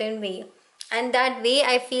certain way. And that way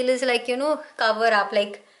I feel is like, cover up.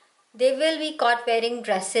 Like they will be caught wearing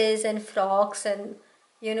dresses and frocks and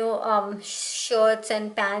shirts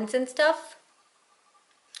and pants and stuff,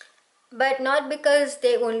 but not because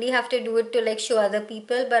they only have to do it to like show other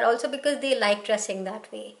people, but also because they like dressing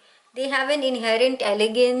that way. They have an inherent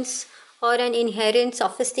elegance or an inherent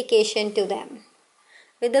sophistication to them.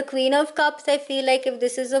 With the Queen of Cups, I feel like if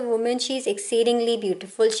this is a woman, she's exceedingly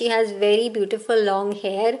beautiful. She has very beautiful long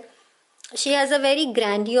hair. She has a very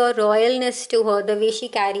grandeur, royalness to her, the way she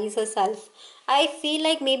carries herself. I feel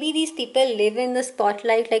like maybe these people live in the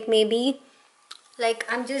spotlight, like maybe, like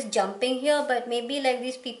I'm just jumping here, but maybe like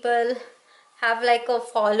these people have like a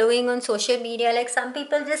following on social media. Like some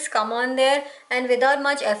people just come on there and without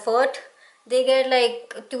much effort, they get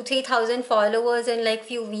like 2-3 thousand followers in like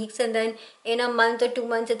few weeks, and then in a month or 2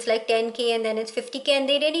 months it's like 10K, and then it's 50K, and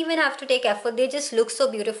they didn't even have to take effort. They just look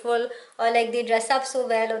so beautiful, or like they dress up so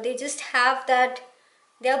well, or they just have that,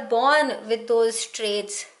 they're born with those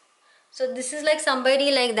traits. So this is like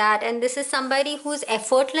somebody like that, and this is somebody who's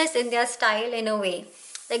effortless in their style in a way.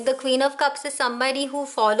 Like the Queen of Cups is somebody who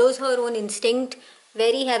follows her own instinct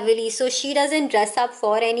very heavily. So she doesn't dress up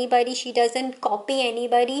for anybody, she doesn't copy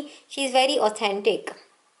anybody, she's very authentic.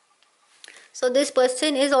 So this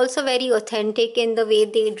person is also very authentic in the way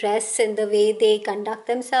they dress and the way they conduct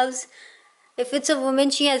themselves. If it's a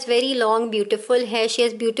woman, she has very long, beautiful hair, she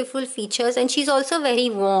has beautiful features, and she's also very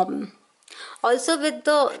warm. Also with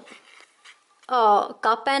the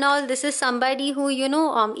cup and all, this is somebody who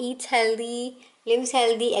eats healthy, lives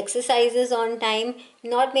healthy, exercises on time,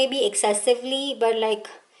 not maybe excessively, but like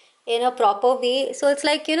in a proper way. So it's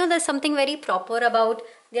like there's something very proper about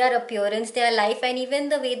their appearance, their life, and even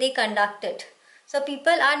the way they conduct it. So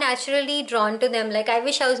people are naturally drawn to them. Like I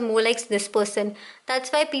wish I was more like this person.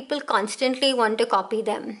 That's why people constantly want to copy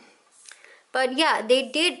them. But yeah, they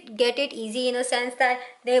did get it easy in a sense that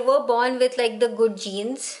they were born with like the good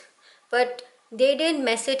genes, but they didn't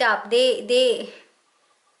mess it up.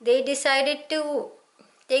 They decided to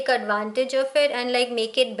take advantage of it and like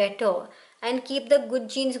make it better. and keep the good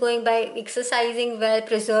genes going by exercising well,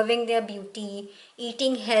 preserving their beauty,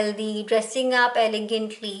 eating healthy, dressing up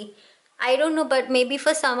elegantly. I don't know, but maybe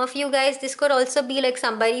for some of you guys, this could also be like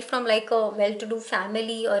somebody from like a well-to-do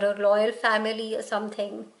family or a royal family or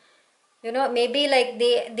something. You know, maybe like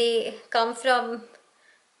they come from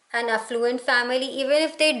an affluent family. Even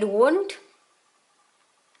if they don't,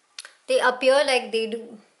 they appear like they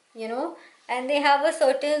do, you know, and they have a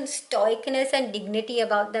certain stoicness and dignity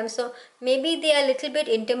about them. So maybe they are a little bit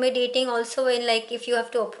intimidating also in like if you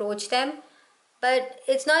have to approach them, but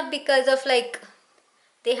it's not because of like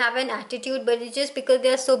they have an attitude, but it's just because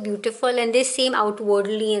they are so beautiful and they seem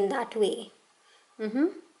outwardly in that way.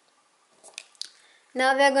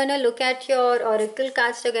 Now we are going to look at your oracle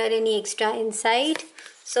cards to get any extra insight.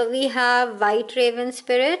 So we have White Raven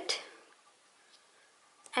Spirit,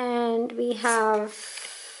 and we have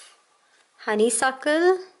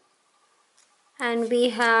Honeysuckle, and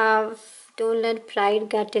we have Don't Let Pride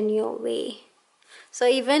Get in Your Way. So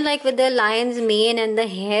even like with the lion's mane and the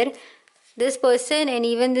hair, this person and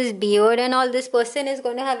even this beard and all, this person is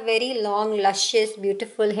going to have very long, luscious,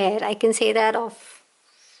 beautiful hair. I can say that off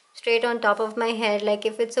straight on top of my head. Like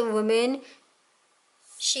if it's a woman,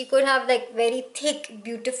 she could have like very thick,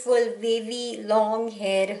 beautiful, wavy, long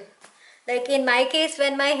hair. Like in my case,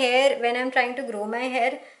 when I'm trying to grow my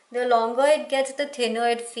hair, the longer it gets, the thinner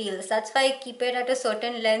it feels. That's why I keep it at a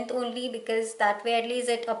certain length only, because that way at least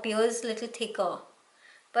it appears a little thicker.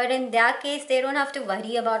 But in their case, they don't have to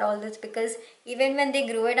worry about all this, because even when they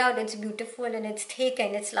grow it out, it's beautiful and it's thick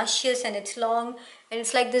and it's luscious and it's long and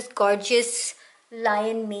it's like this gorgeous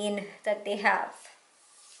lion mane that they have.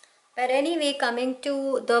 But anyway, coming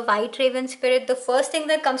to the White Raven Spirit, the first thing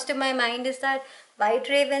that comes to my mind is that White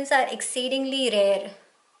Ravens are exceedingly rare.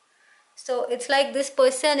 So it's like this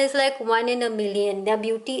person is like one in a million. Their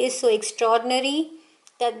beauty is so extraordinary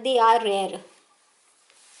that they are rare.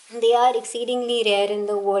 They are exceedingly rare in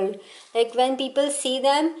the world. Like when people see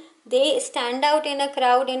them, they stand out in a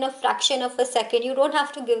crowd in a fraction of a second. You don't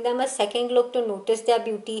have to give them a second look to notice their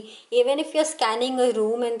beauty. Even if you're scanning a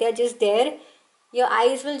room and they're just there, your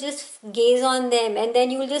eyes will just gaze on them, and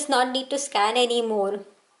then you will just not need to scan anymore.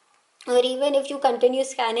 Or even if you continue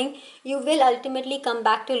scanning, you will ultimately come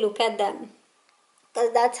back to look at them,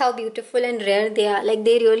 because that's how beautiful and rare they are. Like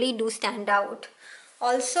they really do stand out.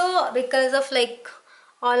 Also, because of like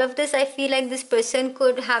all of this, I feel like this person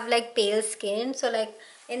could have like pale skin. So like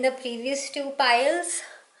in the previous two piles,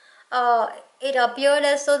 uh, it appeared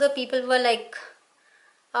as though the people were like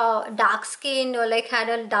dark skinned or like had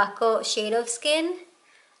a darker shade of skin.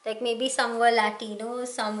 Like maybe some were Latinos,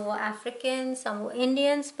 some were Africans, some were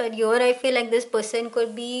Indians, but here I feel like this person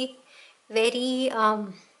could be very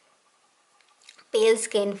pale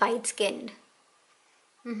skin, white skinned.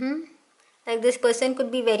 Like this person could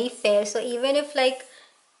be very fair. So even if like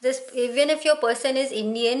this, even if your person is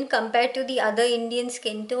Indian compared to the other Indian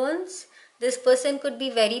skin tones, this person could be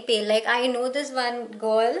very pale. Like I know this one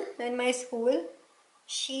girl in my school.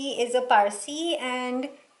 She is a Parsi and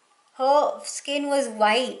her skin was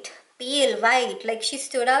white, pale white, like she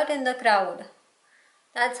stood out in the crowd.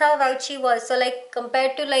 That's how white she was. So like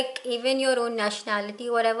compared to like even your own nationality,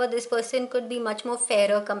 whatever, this person could be much more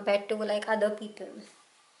fairer compared to like other people.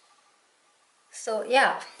 So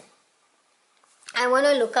yeah, I want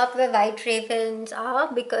to look up where white ravens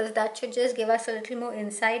are, because that should just give us a little more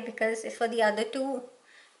insight, because for the other two,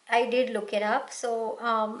 I did look it up. So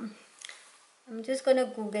I'm just gonna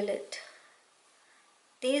Google it.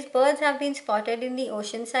 These birds have been spotted in the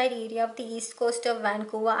oceanside area of the east coast of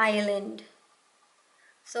Vancouver Island.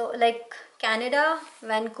 So like Canada,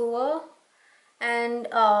 Vancouver, and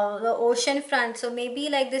the ocean front. So maybe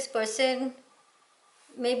like this person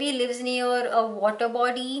maybe lives near a water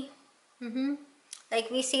body.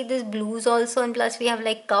 Like we see this blues also, and plus we have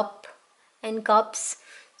like cup and cups.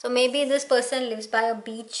 So maybe this person lives by a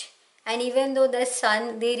beach, and even though the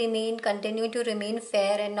sun, they continue to remain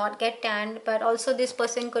fair and not get tanned, but also this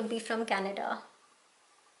person could be from Canada.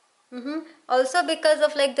 Also because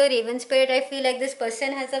of like the raven spirit, I feel like this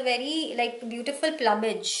person has a very like beautiful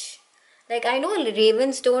plumage. Like I know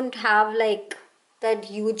ravens don't have like that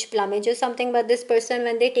huge plumage or something, but this person,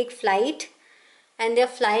 when they take flight and they're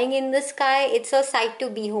flying in the sky, it's a sight to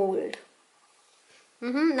behold.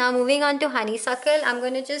 Now moving on to honeysuckle, I'm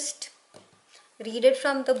going to just read it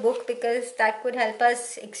from the book, because that could help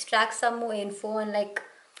us extract some more info on like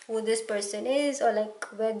who this person is, or like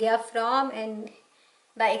where they are from, and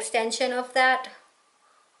by extension of that,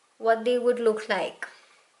 what they would look like.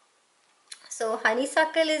 So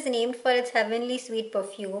honeysuckle is named for its heavenly sweet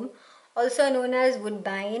perfume, also known as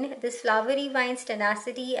woodbine. This flowery vine's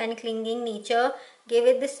tenacity and clinging nature gave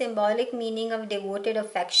it the symbolic meaning of devoted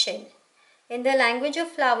affection. In the language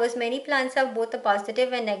of flowers, many plants have both a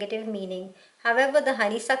positive and negative meaning. However, the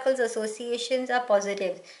honeysuckle's associations are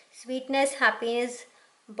positive: sweetness, happiness,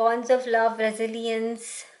 bonds of love,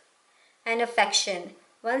 resilience, and affection.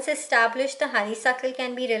 Once established, the honeysuckle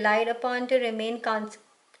can be relied upon to remain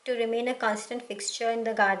a constant fixture in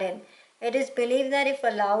the garden. It is believed that if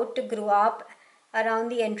allowed to grow up around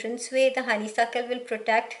the entranceway, the honeysuckle will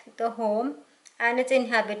protect the home and its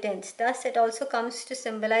inhabitants. Thus, it also comes to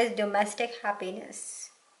symbolize domestic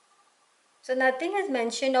happiness. So nothing is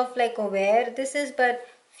mentioned of like where this is, but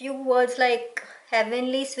few words like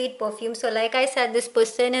heavenly sweet perfume. So like I said, this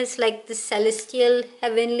person has like this celestial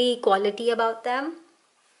heavenly quality about them.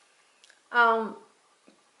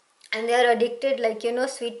 And they are addicted, like,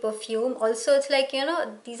 sweet perfume. Also, it's like,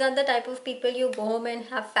 these are the type of people you go home and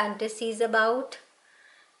have fantasies about,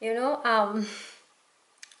 you know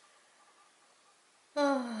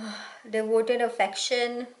devoted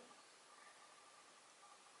affection.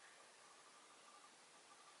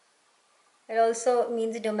 It also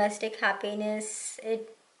means domestic happiness.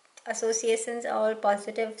 It associations all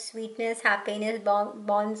positive: sweetness, happiness,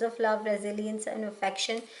 bonds of love, resilience, and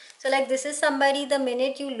affection. So like this is somebody, the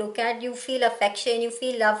minute you look at, you feel affection, you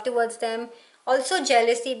feel love towards them. Also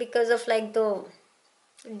jealousy because of like the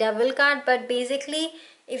devil card. But basically,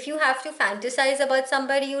 if you have to fantasize about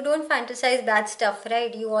somebody, you don't fantasize bad stuff,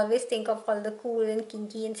 right? You always think of all the cool and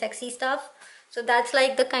kinky and sexy stuff. So that's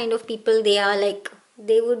like the kind of people they are. Like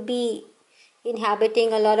they would be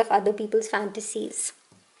inhabiting a lot of other people's fantasies.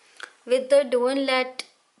 With the don't let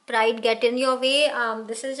pride get in your way,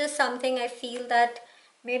 this is just something I feel that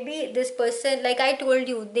maybe this person, like I told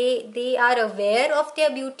you, they are aware of their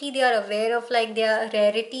beauty, they are aware of like their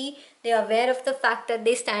rarity, they are aware of the fact that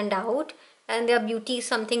they stand out and their beauty is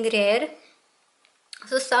something rare.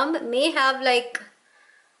 So some may have like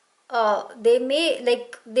they may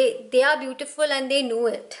like they are beautiful and they know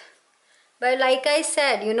it. But like I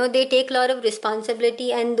said, they take a lot of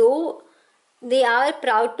responsibility, and though they are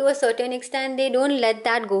proud to a certain extent, they don't let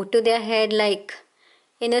that go to their head, like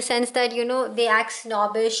in a sense that, they act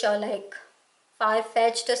snobbish or like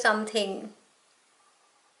far-fetched or something.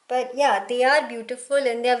 But yeah, they are beautiful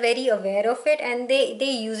and they are very aware of it, and they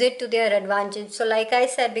use it to their advantage. So like I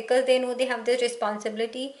said, because they know they have this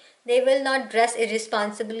responsibility, they will not dress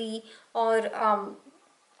irresponsibly or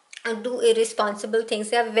do irresponsible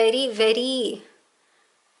things. They are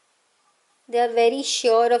very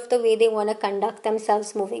sure of the way they want to conduct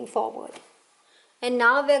themselves moving forward. And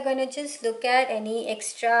now we're going to just look at any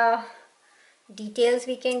extra details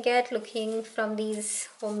we can get looking from these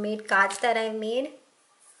homemade cards that I made.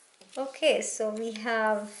 Okay, so we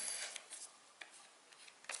have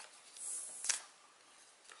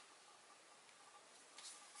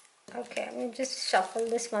okay, I'm going to just shuffle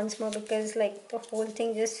this once more because like the whole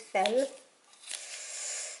thing just fell.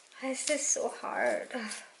 Why is this so hard?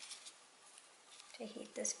 I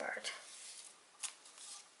hate this part.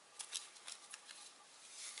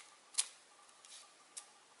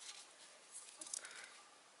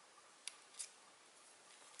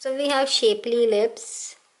 So we have shapely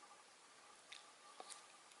lips.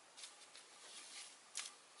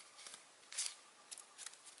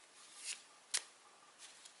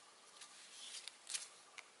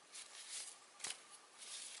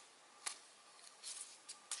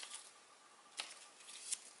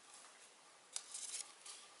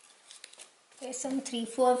 There's some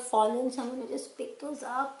 3-4 fallen, so I'm going to just pick those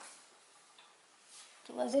up.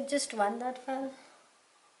 So was it just one that fell?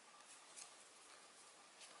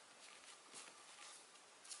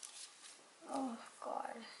 Oh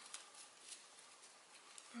God.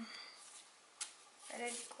 Let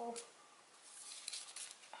it go.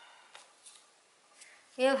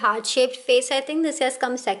 We have heart-shaped face. I think this has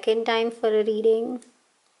come second time for a reading,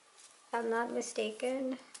 if I'm not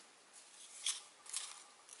mistaken.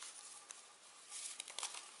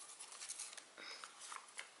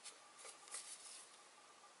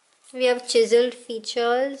 We have chiseled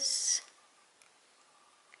features.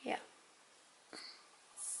 Yeah.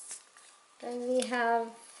 Then we have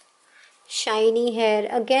shiny hair.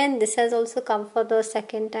 Again, this has also come for the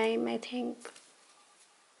second time, I think.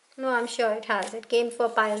 No, I'm sure it has. It came for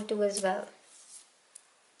pile 2 as well.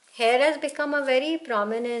 Hair has become a very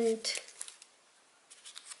prominent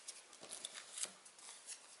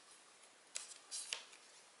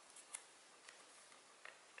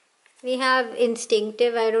we have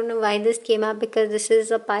instinctive. I don't know why this came up because this is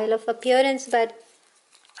a pile of appearance, but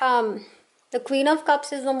the Queen of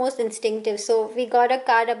Cups is the most instinctive, so we got a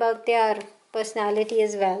card about their personality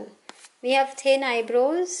as well. We have thin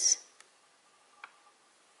eyebrows.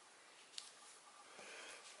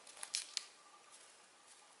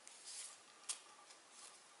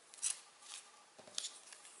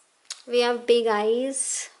 We have big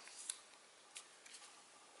eyes.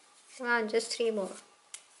 Wow, just 3 more.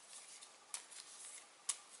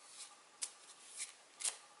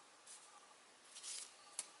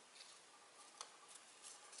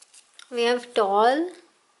 We have tall.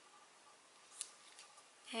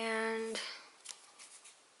 And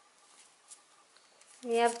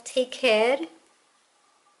we have thick hair.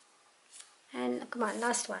 And come on,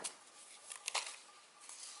 last one.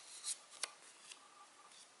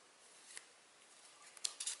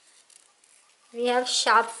 We have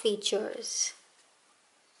sharp features.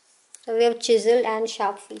 So we have chiseled and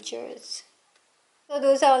sharp features. So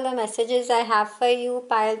those are all the messages I have for you,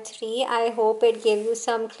 pile 3. I hope it gave you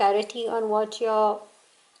some clarity on what your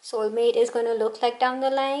soulmate is going to look like down the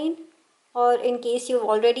line. Or in case you've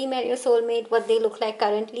already met your soulmate, what they look like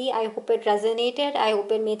currently. I hope it resonated. I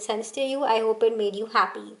hope it made sense to you. I hope it made you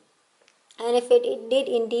happy. And if it did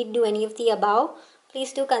indeed do any of the above,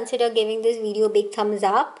 please do consider giving this video a big thumbs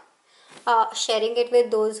up. Sharing it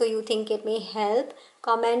with those who you think it may help,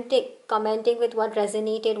 commenting with what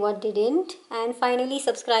resonated, what didn't, and finally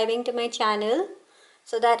subscribing to my channel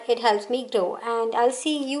so that it helps me grow. And I'll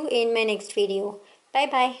see you in my next video. Bye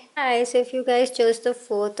bye. Guys, if you guys chose the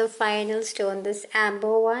 4th or final stone, this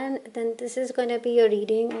amber one, then this is gonna be a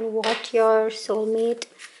reading on what your soulmate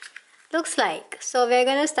looks like. So we're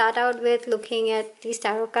gonna start out with looking at these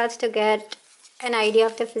tarot cards to get an idea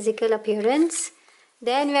of the physical appearance.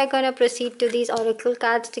 Then we're gonna proceed to these oracle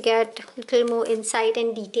cards to get a little more insight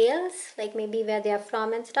and details, like maybe where they are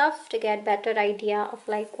from and stuff, to get better idea of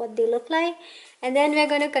like what they look like. And then we're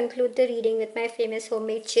gonna conclude the reading with my famous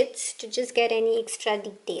homemade chits to just get any extra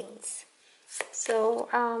details. So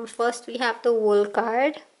first we have the Wool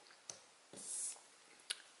card.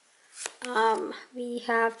 We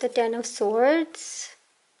have the Ten of Swords.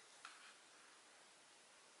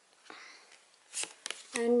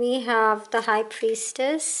 And we have the High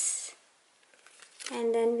Priestess.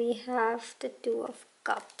 And then we have the Two of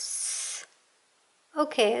Cups.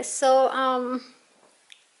 Okay, so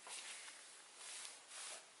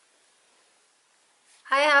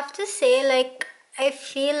I have to say, like, I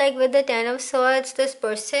feel like with the Ten of Swords, this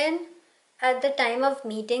person, at the time of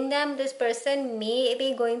meeting them, this person may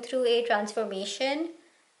be going through a transformation,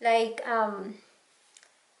 like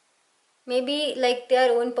maybe like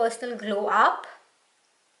their own personal glow up.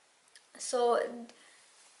 So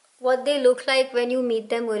what they look like when you meet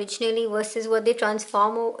them originally versus what they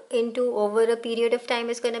transform into over a period of time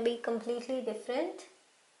is going to be completely different.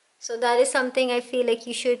 So that is something I feel like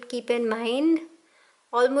you should keep in mind.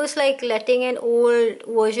 Almost like letting an old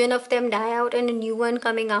version of them die out and a new one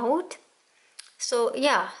coming out. So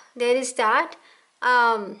yeah, there is that.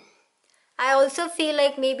 I also feel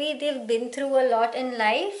like maybe they've been through a lot in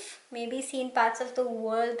life, maybe seen parts of the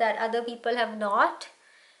world that other people have not,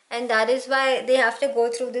 and that is why they have to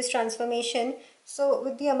go through this transformation. So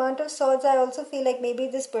with the amount of swords, I also feel like maybe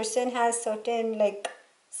this person has certain like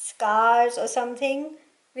scars or something,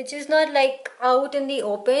 which is not like out in the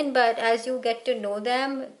open, but as you get to know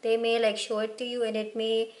them, they may like show it to you, and it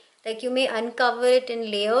may like you may uncover it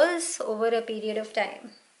in layers over a period of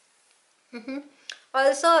time.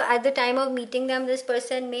 Also, at the time of meeting them, this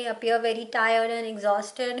person may appear very tired and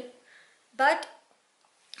exhausted, but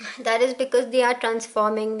that is because they are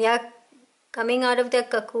transforming. They are coming out of their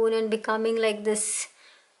cocoon and becoming like this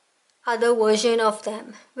other version of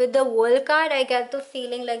them. With the World card, I get the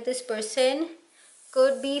feeling like this person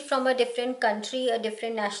could be from a different country, a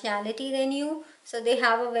different nationality than you, so they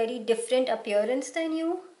have a very different appearance than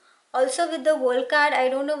you. Also with the World card, I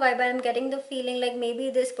don't know why, but I'm getting the feeling like maybe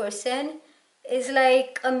this person is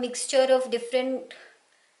like a mixture of different,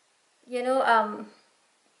 you know,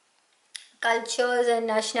 cultures and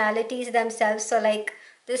nationalities themselves. So like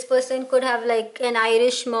this person could have like an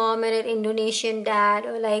Irish mom and an Indonesian dad,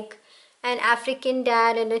 or like an African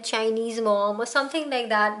dad and a Chinese mom, or something like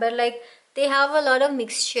that. But like they have a lot of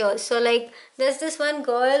mixtures. So like there's this one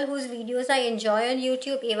girl whose videos I enjoy on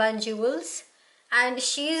YouTube, Eva Jules, and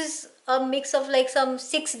she's a mix of like some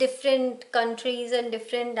 6 different countries and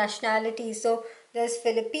different nationalities. So there's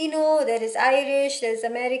Filipino, there is Irish, there's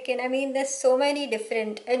American. I mean, there's so many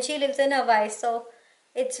different, and she lives in Hawaii, so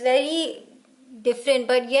it's very different,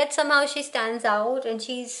 but yet somehow she stands out, and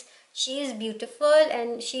she is beautiful,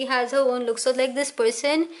 and she has her own look. So like this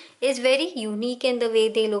person is very unique in the way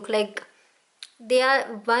they look. Like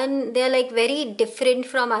they're like very different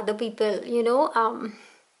from other people, you know.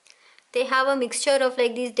 They have a mixture of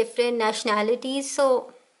like these different nationalities.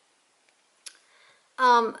 So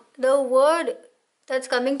The word that's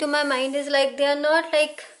coming to my mind is like they are not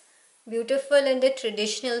like beautiful in the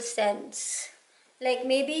traditional sense. Like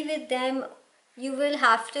maybe with them you will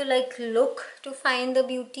have to like look to find the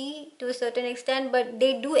beauty to a certain extent, but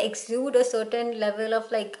they do exude a certain level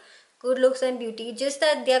of like good looks and beauty, just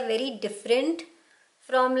that they are very different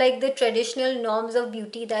from like the traditional norms of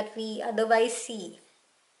beauty that we otherwise see.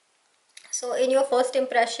 So in your first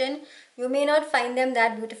impression, you may not find them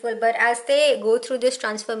that beautiful, but as they go through this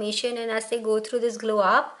transformation and as they go through this glow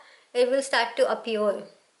up, it will start to appear.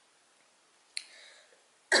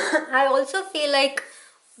 I also feel like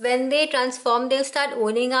when they transform, they'll start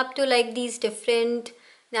owning up to like these different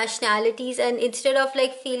nationalities, and instead of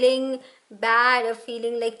like feeling bad or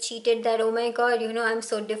feeling like cheated that, oh my god, I'm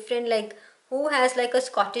so different, like who has like a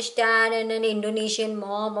Scottish dad and an Indonesian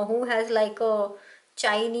mom, or who has like a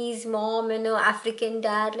Chinese mom and a African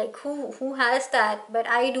dad, like who has that? But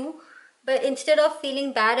I do. But instead of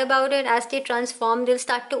feeling bad about it, as they transform, they'll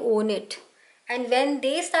start to own it. And when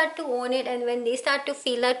they start to own it, and when they start to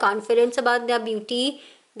feel that confidence about their beauty,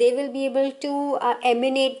 they will be able to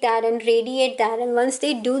emanate that and radiate that. And once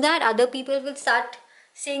they do that, other people will start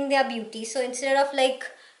seeing their beauty. So instead of like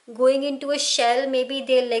going into a shell, maybe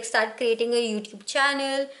they'll like start creating a YouTube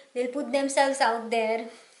channel, they'll put themselves out there.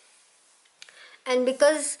 And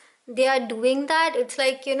because they are doing that, it's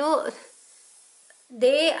like,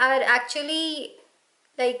 they are actually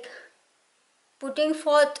like putting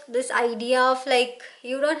forth this idea of like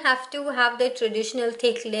you don't have to have the traditional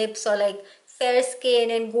thick lips or like fair skin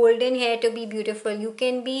and golden hair to be beautiful. You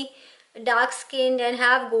can be dark skinned and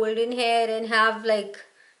have golden hair and have like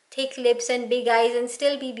thick lips and big eyes and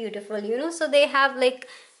still be beautiful, so they have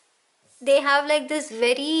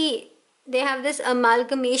they have this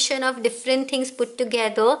amalgamation of different things put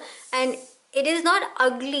together, and it is not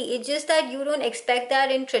ugly, it's just that you don't expect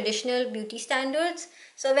that in traditional beauty standards.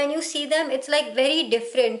 So when you see them, it's like very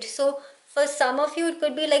different. So for some of you, it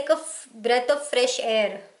could be like a breath of fresh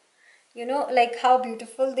air, like how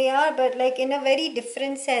beautiful they are, but like in a very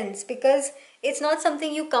different sense, because it's not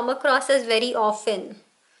something you come across as very often.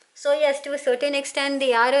 So yes, to a certain extent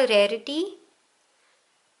they are a rarity,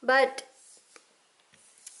 but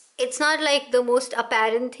it's not like the most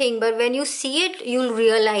apparent thing, but when you see it, you'll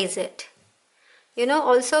realize it.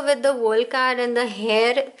 Also with the world card and the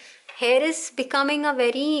hair is becoming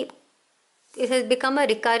it has become a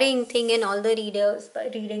recurring thing in all the readings,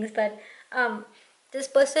 but this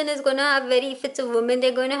person is going to have if it's a woman,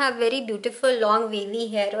 they're going to have very beautiful long wavy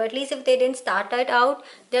hair, or at least if they didn't start it out,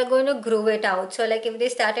 they're going to grow it out. So like if they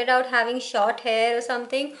started out having short hair or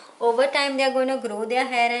something, over time they're going to grow their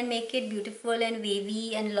hair and make it beautiful and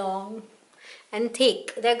wavy and long and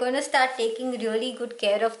thick. They're going to start taking really good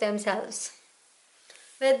care of themselves.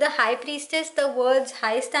 With the high priestess, the words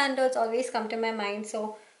high standards always come to my mind.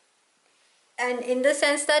 So, and in the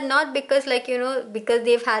sense that not because because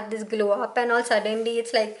they've had this glow up and all, suddenly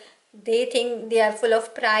it's like they think they are full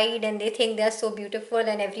of pride and they think they are so beautiful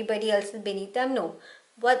and everybody else is beneath them. No.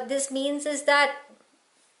 What this means is that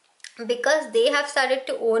because they have started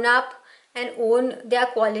to own up and own their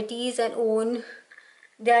qualities and own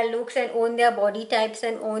their looks and own their body types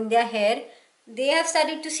and own their hair, they have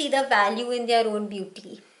started to see the value in their own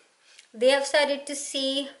beauty. They have started to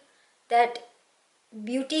see that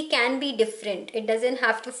beauty can be different. It doesn't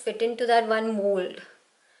have to fit into that one mold,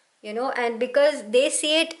 and because they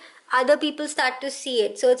see it, other people start to see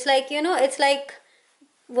it. So it's like, it's like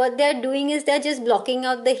what they're doing is they're just blocking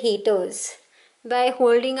out the haters by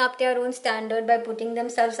holding up their own standard, by putting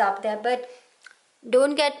themselves up there. But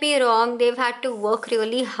don't get me wrong, they've had to work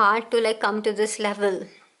really hard to like come to this level.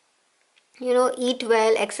 Eat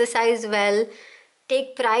well, exercise well,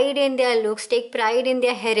 take pride in their looks, take pride in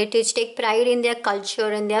their heritage, take pride in their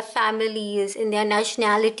culture, in their families, in their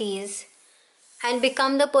nationalities, and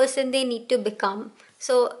become the person they need to become.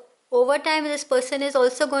 So over time, this person is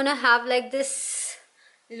also going to have like this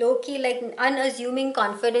low-key, like unassuming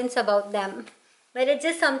confidence about them, but it's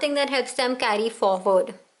just something that helps them carry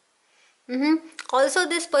forward. Also,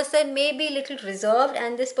 this person may be a little reserved,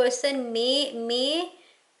 and this person may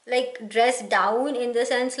like dress down, in the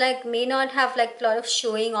sense like may not have like a lot of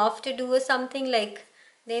showing off to do or something, like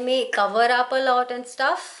they may cover up a lot and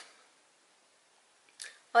stuff,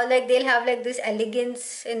 or like they'll have like this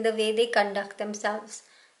elegance in the way they conduct themselves.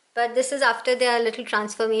 But this is after their little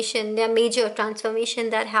transformation, their major transformation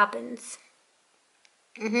that happens.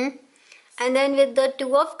 And then with the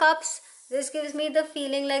Two of Cups, this gives me the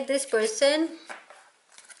feeling like this person,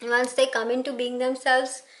 once they come into being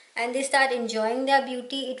themselves and they start enjoying their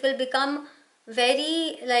beauty, it will become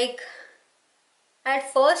very like,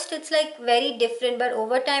 at first it's like very different, but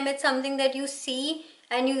over time it's something that you see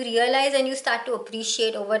and you realize and you start to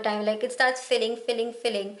appreciate over time, like it starts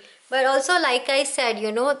filling. But also, like I said,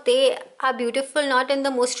 they are beautiful not in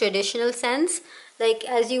the most traditional sense, like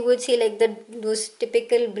as you would see, like those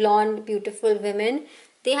typical blonde beautiful women.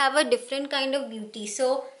 They have a different kind of beauty.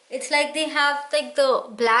 So it's like they have like the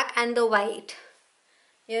black and the white,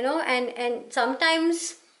 and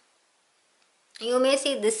sometimes you may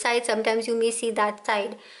see this side, sometimes you may see that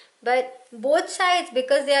side, but both sides,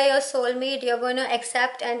 because they are your soulmate, you're going to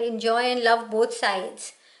accept and enjoy and love both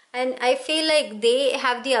sides. And I feel like they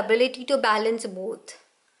have the ability to balance both,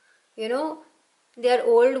 their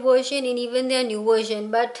old version and even their new version.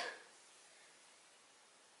 But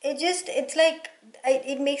it's like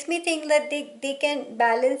it makes me think that they can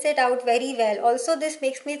balance it out very well. Also, this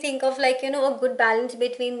makes me think of, like, a good balance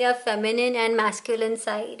between their feminine and masculine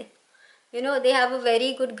side. They have a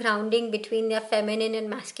very good grounding between their feminine and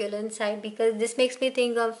masculine side, because this makes me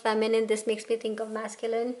think of feminine, this makes me think of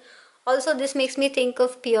masculine. Also, this makes me think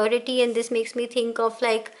of purity, and this makes me think of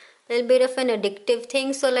like a little bit of an addictive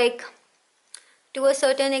thing. So like, to a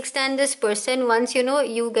certain extent, this person, once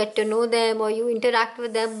you get to know them or you interact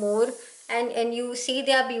with them more, and you see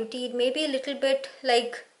their beauty, it may be a little bit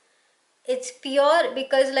like it's pure,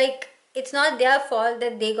 because like it's not their fault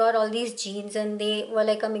that they got all these genes and they were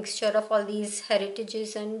like a mixture of all these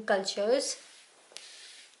heritages and cultures.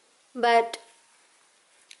 But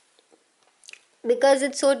because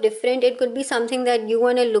it's so different, it could be something that you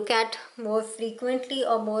want to look at more frequently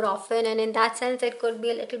or more often, and in that sense it could be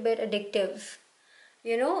a little bit addictive,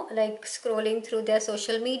 like scrolling through their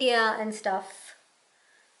social media and stuff.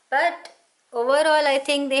 But overall, I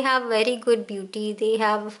think they have very good beauty, they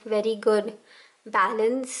have very good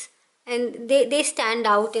balance, and they stand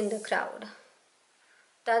out in the crowd.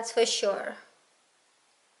 That's for sure.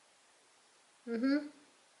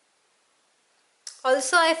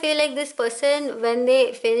 Also, I feel like this person, when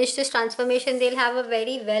they finish this transformation, they'll have a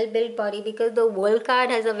very well built body, because the world card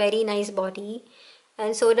has a very nice body,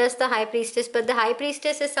 and so does the high priestess. But the high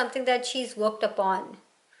priestess is something that she's worked upon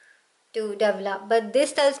to develop. But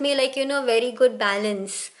this tells me, like, very good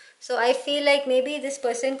balance. So I feel like maybe this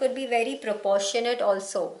person could be very proportionate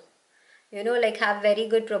also. Like have very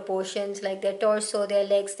good proportions, like their torso, their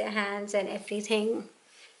legs, their hands, and everything.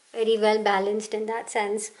 Very well balanced in that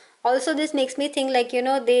sense. Also, this makes me think, like,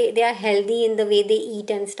 they are healthy in the way they eat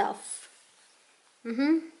and stuff.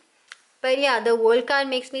 But yeah, the world card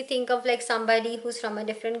makes me think of like somebody who's from a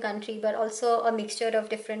different country, but also a mixture of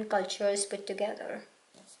different cultures put together.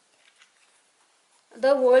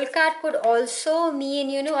 The world card could also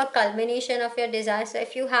mean, a culmination of your desires. So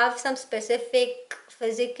if you have some specific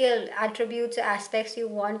physical attributes or aspects you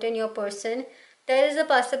want in your person, there is a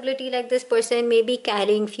possibility like this person may be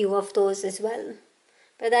carrying few of those as well.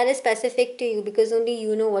 But that is specific to you, because only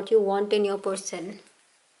you know what you want in your person.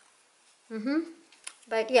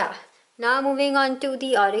 But yeah, now moving on to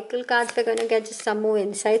the oracle cards, we're going to get just some more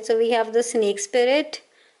insight. So we have the snake spirit,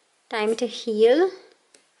 time to heal,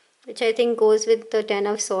 which I think goes with the 10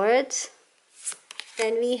 of swords.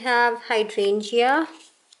 Then we have hydrangea,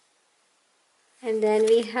 and then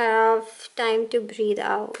we have time to breathe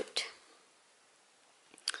out.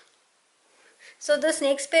 So the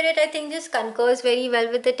snake spirit, I think, just concurs very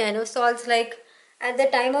well with the 10 of swords. Like at the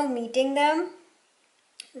time of meeting them,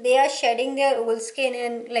 they are shedding their old skin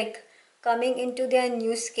and like coming into their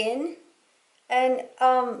new skin. And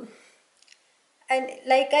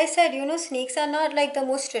like I said, snakes are not like the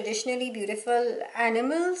most traditionally beautiful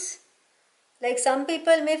animals. Like some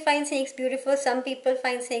people may find snakes beautiful, some people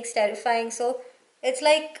find snakes terrifying. So it's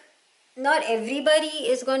like not everybody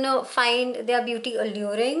is gonna find their beauty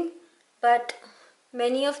alluring, but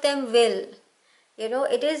many of them will.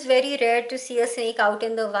 It is very rare to see a snake out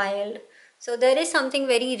in the wild. So there is something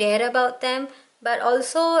very rare about them, but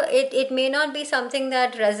also it may not be something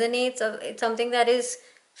that resonates, or it's something that is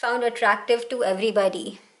found attractive to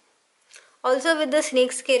everybody. Also with the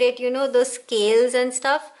snake spirit, the scales and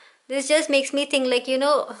stuff, this just makes me think like,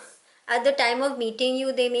 at the time of meeting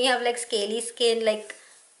you, they may have like scaly skin, like,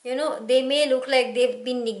 they may look like they've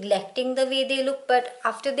been neglecting the way they look, but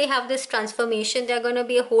after they have this transformation, they're going to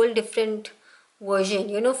be a whole different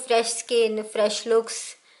version, fresh skin, fresh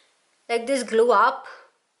looks, like this glow up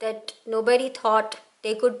that nobody thought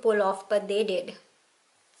they could pull off, but they did.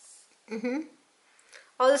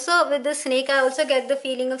 Also with the snake, I also get the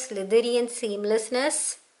feeling of slithery and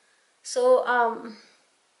seamlessness. So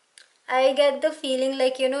I get the feeling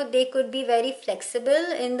like, they could be very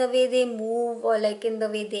flexible in the way they move, or like in the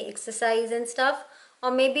way they exercise and stuff.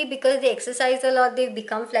 Or maybe because they exercise a lot, they've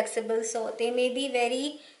become flexible. So they may be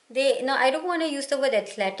very, I don't want to use the word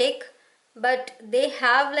athletic, but they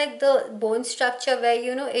have like the bone structure where,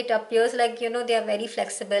 you know, it appears like, you know, they are very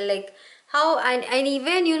flexible, like how, and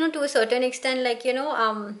even, you know, to a certain extent, like, you know,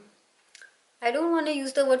 I don't want to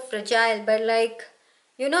use the word fragile, but like,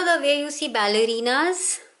 you know, the way you see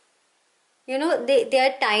ballerinas, you know, they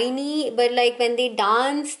are tiny, but like when they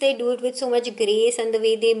dance, they do it with so much grace, and the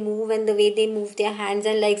way they move and the way they move their hands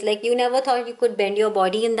and legs, like you never thought you could bend your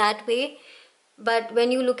body in that way. But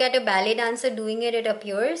when you look at a ballet dancer doing it, it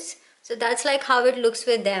appears. So that's like how it looks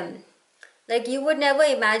with them. Like you would never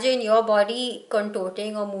imagine your body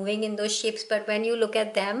contorting or moving in those shapes, but when you look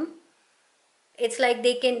at them, it's like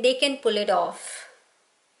they can pull it off.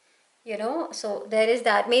 You know, so there is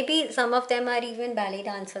that. Maybe some of them are even ballet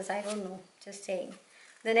dancers, I don't know, just saying.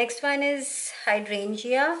 The next one is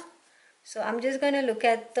hydrangea. So I'm just going to look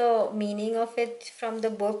at the meaning of it from the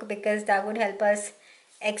book, because that would help us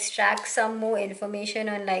extract some more information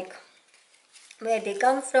on like where they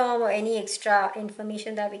come from, or any extra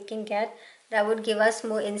information that we can get that would give us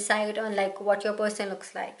more insight on like what your person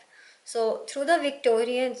looks like. So through the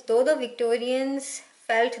Victorians, though the Victorians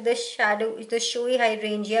felt the showy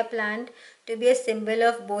hydrangea plant to be a symbol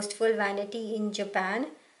of boastful vanity in Japan,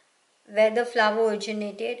 where the flower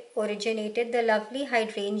originated, the lovely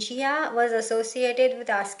hydrangea was associated with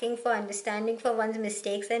asking for understanding for one's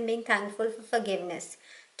mistakes and being thankful for forgiveness.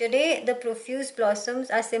 Today, the profuse blossoms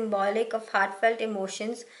are symbolic of heartfelt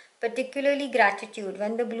emotions, particularly gratitude.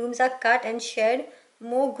 When the blooms are cut and shed,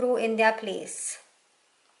 more grow in their place.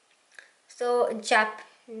 So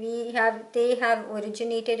they have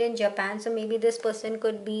originated in Japan, so maybe this person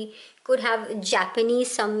could have Japanese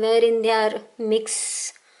somewhere in their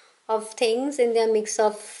mix of things, in their mix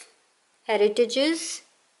of heritages.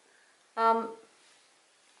 Um,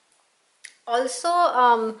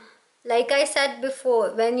 Also, like I said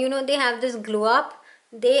before, when you know they have this glow up,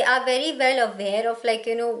 they are very well aware of like,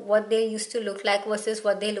 you know, what they used to look like versus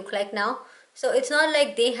what they look like now. So it's not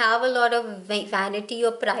like they have a lot of vanity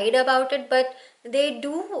or pride about it, but they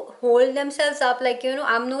do hold themselves up like, you know,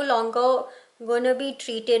 I'm no longer gonna be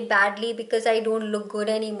treated badly because I don't look good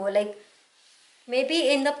anymore. Like maybe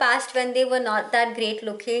in the past when they were not that great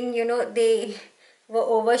looking, you know, they were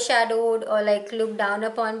overshadowed or like looked down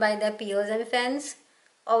upon by their peers and friends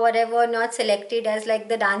or whatever, not selected as like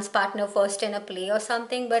the dance partner first in a play or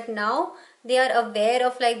something. But now they are aware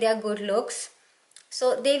of like their good looks.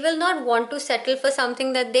 So they will not want to settle for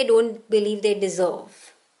something that they don't believe they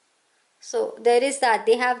deserve. So there is that.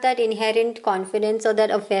 They have that inherent confidence or that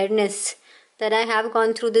awareness that I have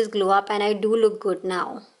gone through this glow up and I do look good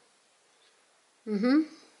now.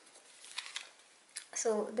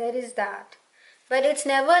 So there is that. But it's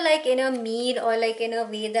never like in a mean or like in a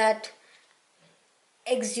way that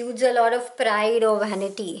exudes a lot of pride or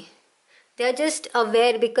vanity. They're just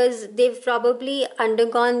aware because they've probably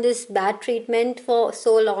undergone this bad treatment for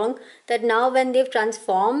so long that now when they've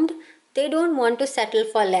transformed, they don't want to settle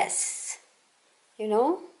for less. You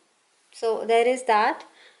know? So there is that.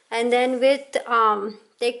 And then with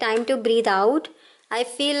take time to breathe out, I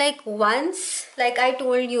feel like once, like I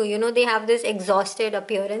told you, you know, they have this exhausted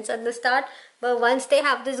appearance at the start, but once they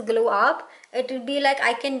have this glow up, it will be like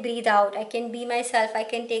I can breathe out, I can be myself, I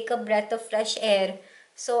can take a breath of fresh air.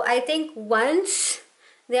 So I think once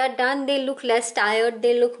they are done, they look less tired,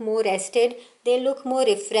 they look more rested, they look more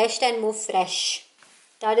refreshed and more fresh.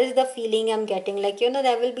 That is the feeling I'm getting. Like, you know,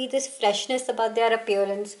 there will be this freshness about their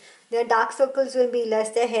appearance. Their dark circles will be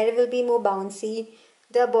less. Their hair will be more bouncy.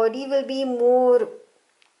 Their body will be more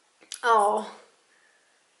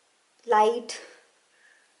light.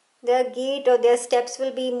 Their gait or their steps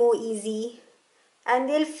will be more easy. And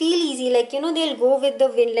they'll feel easy. Like, you know, they'll go with the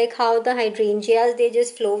wind. Like how the hydrangeas, they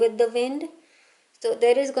just flow with the wind. So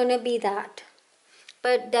there is going to be that.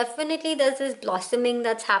 But definitely there's this blossoming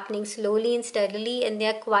that's happening slowly and steadily, and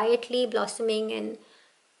they're quietly blossoming and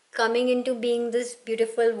coming into being this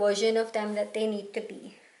beautiful version of them that they need to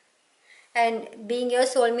be. And being your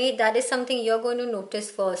soulmate, that is something you're going to notice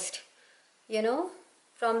first, you know,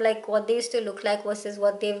 from like what they used to look like versus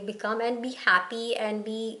what they've become, and be happy and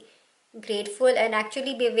be grateful and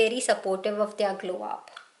actually be very supportive of their glow up.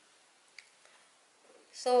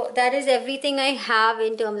 So that is everything I have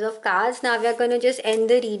in terms of cards. Now we are going to just end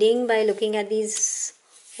the reading by looking at these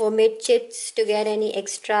homemade chits to get any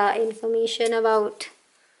extra information about,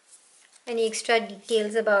 any extra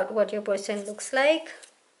details about what your person looks like.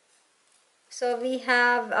 So we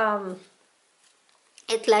have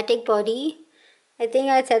athletic body. I think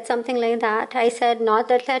I said something like that. I said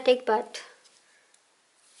not athletic, but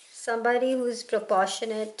somebody who's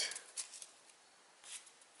proportionate.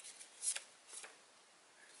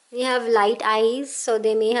 We have light eyes, so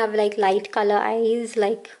they may have like light color eyes,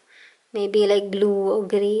 like Maybe like blue or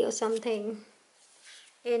grey or something.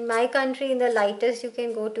 In my country, the lightest you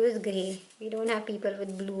can go to is grey. We don't have people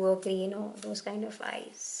with blue or green or those kind of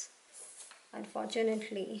eyes,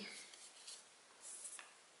 unfortunately.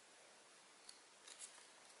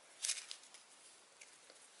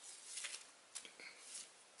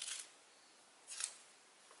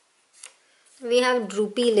 We have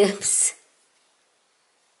droopy lips.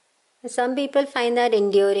 Some people find that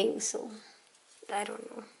endearing, so I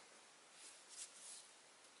don't know.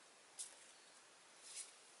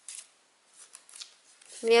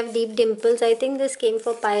 We have deep dimples. I think this came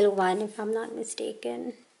for pile 1 if I'm not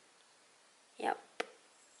mistaken. Yep.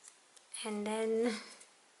 And then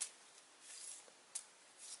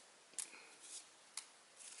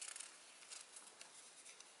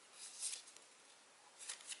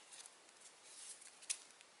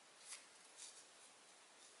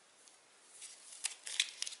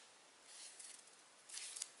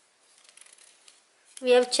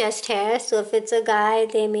we have chest hair. So if it's a guy,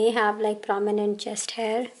 they may have like prominent chest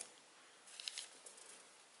hair.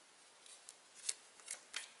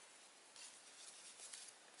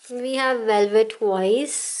 We have velvet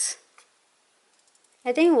voice.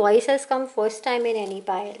 I think voice has come first time in any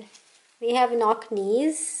pile. We have knock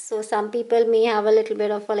knees. So some people may have a little bit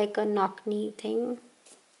of like a knock knee thing.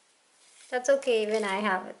 That's okay, even I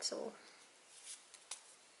have it, so.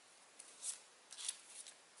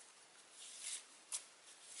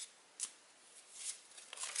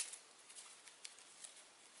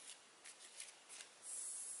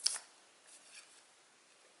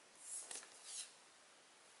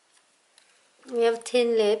 We have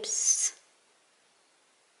thin lips.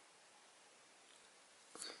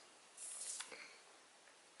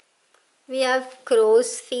 We have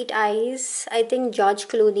crow's feet eyes. I think George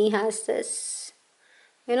Clooney has this.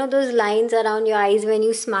 You know those lines around your eyes when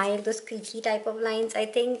you smile, those creaky type of lines? I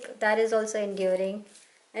think that is also enduring.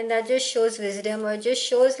 And that just shows wisdom, or just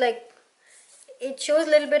shows like, it shows a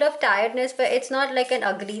little bit of tiredness, but it's not like an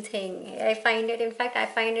ugly thing. I find it, in fact, I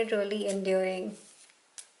find it really enduring.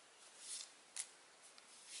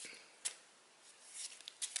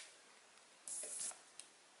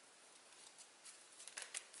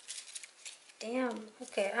 Damn.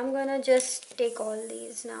 Okay, I'm gonna just take all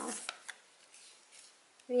these now.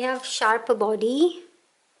 We have sharp body.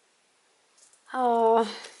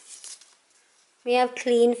 We have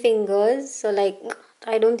clean fingers. So like,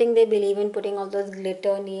 I don't think they believe in putting all those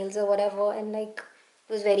glitter nails or whatever, and like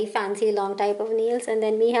those very fancy long type of nails. And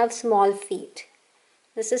then we have small feet.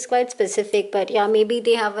 This is quite specific, but yeah, maybe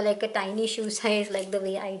they have like a tiny shoe size like the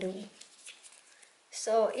way I do.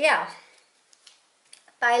 So yeah.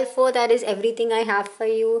 Pile 4, that is everything I have for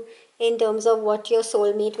you in terms of what your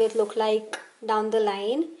soulmate will look like down the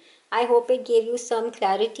line. I hope it gave you some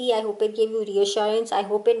clarity. I hope it gave you reassurance. I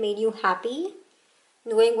hope it made you happy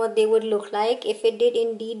knowing what they would look like. If it did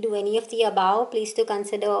indeed do any of the above, please do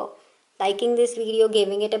consider liking this video,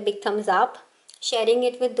 giving it a big thumbs up, sharing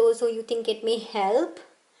it with those who you think it may help,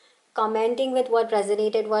 commenting with what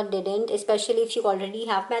resonated, what didn't, especially if you already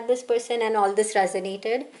have met this person and all this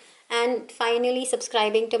resonated, and finally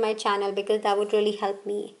subscribing to my channel because that would really help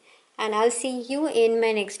me. And I'll see you in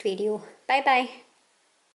my next video. Bye bye.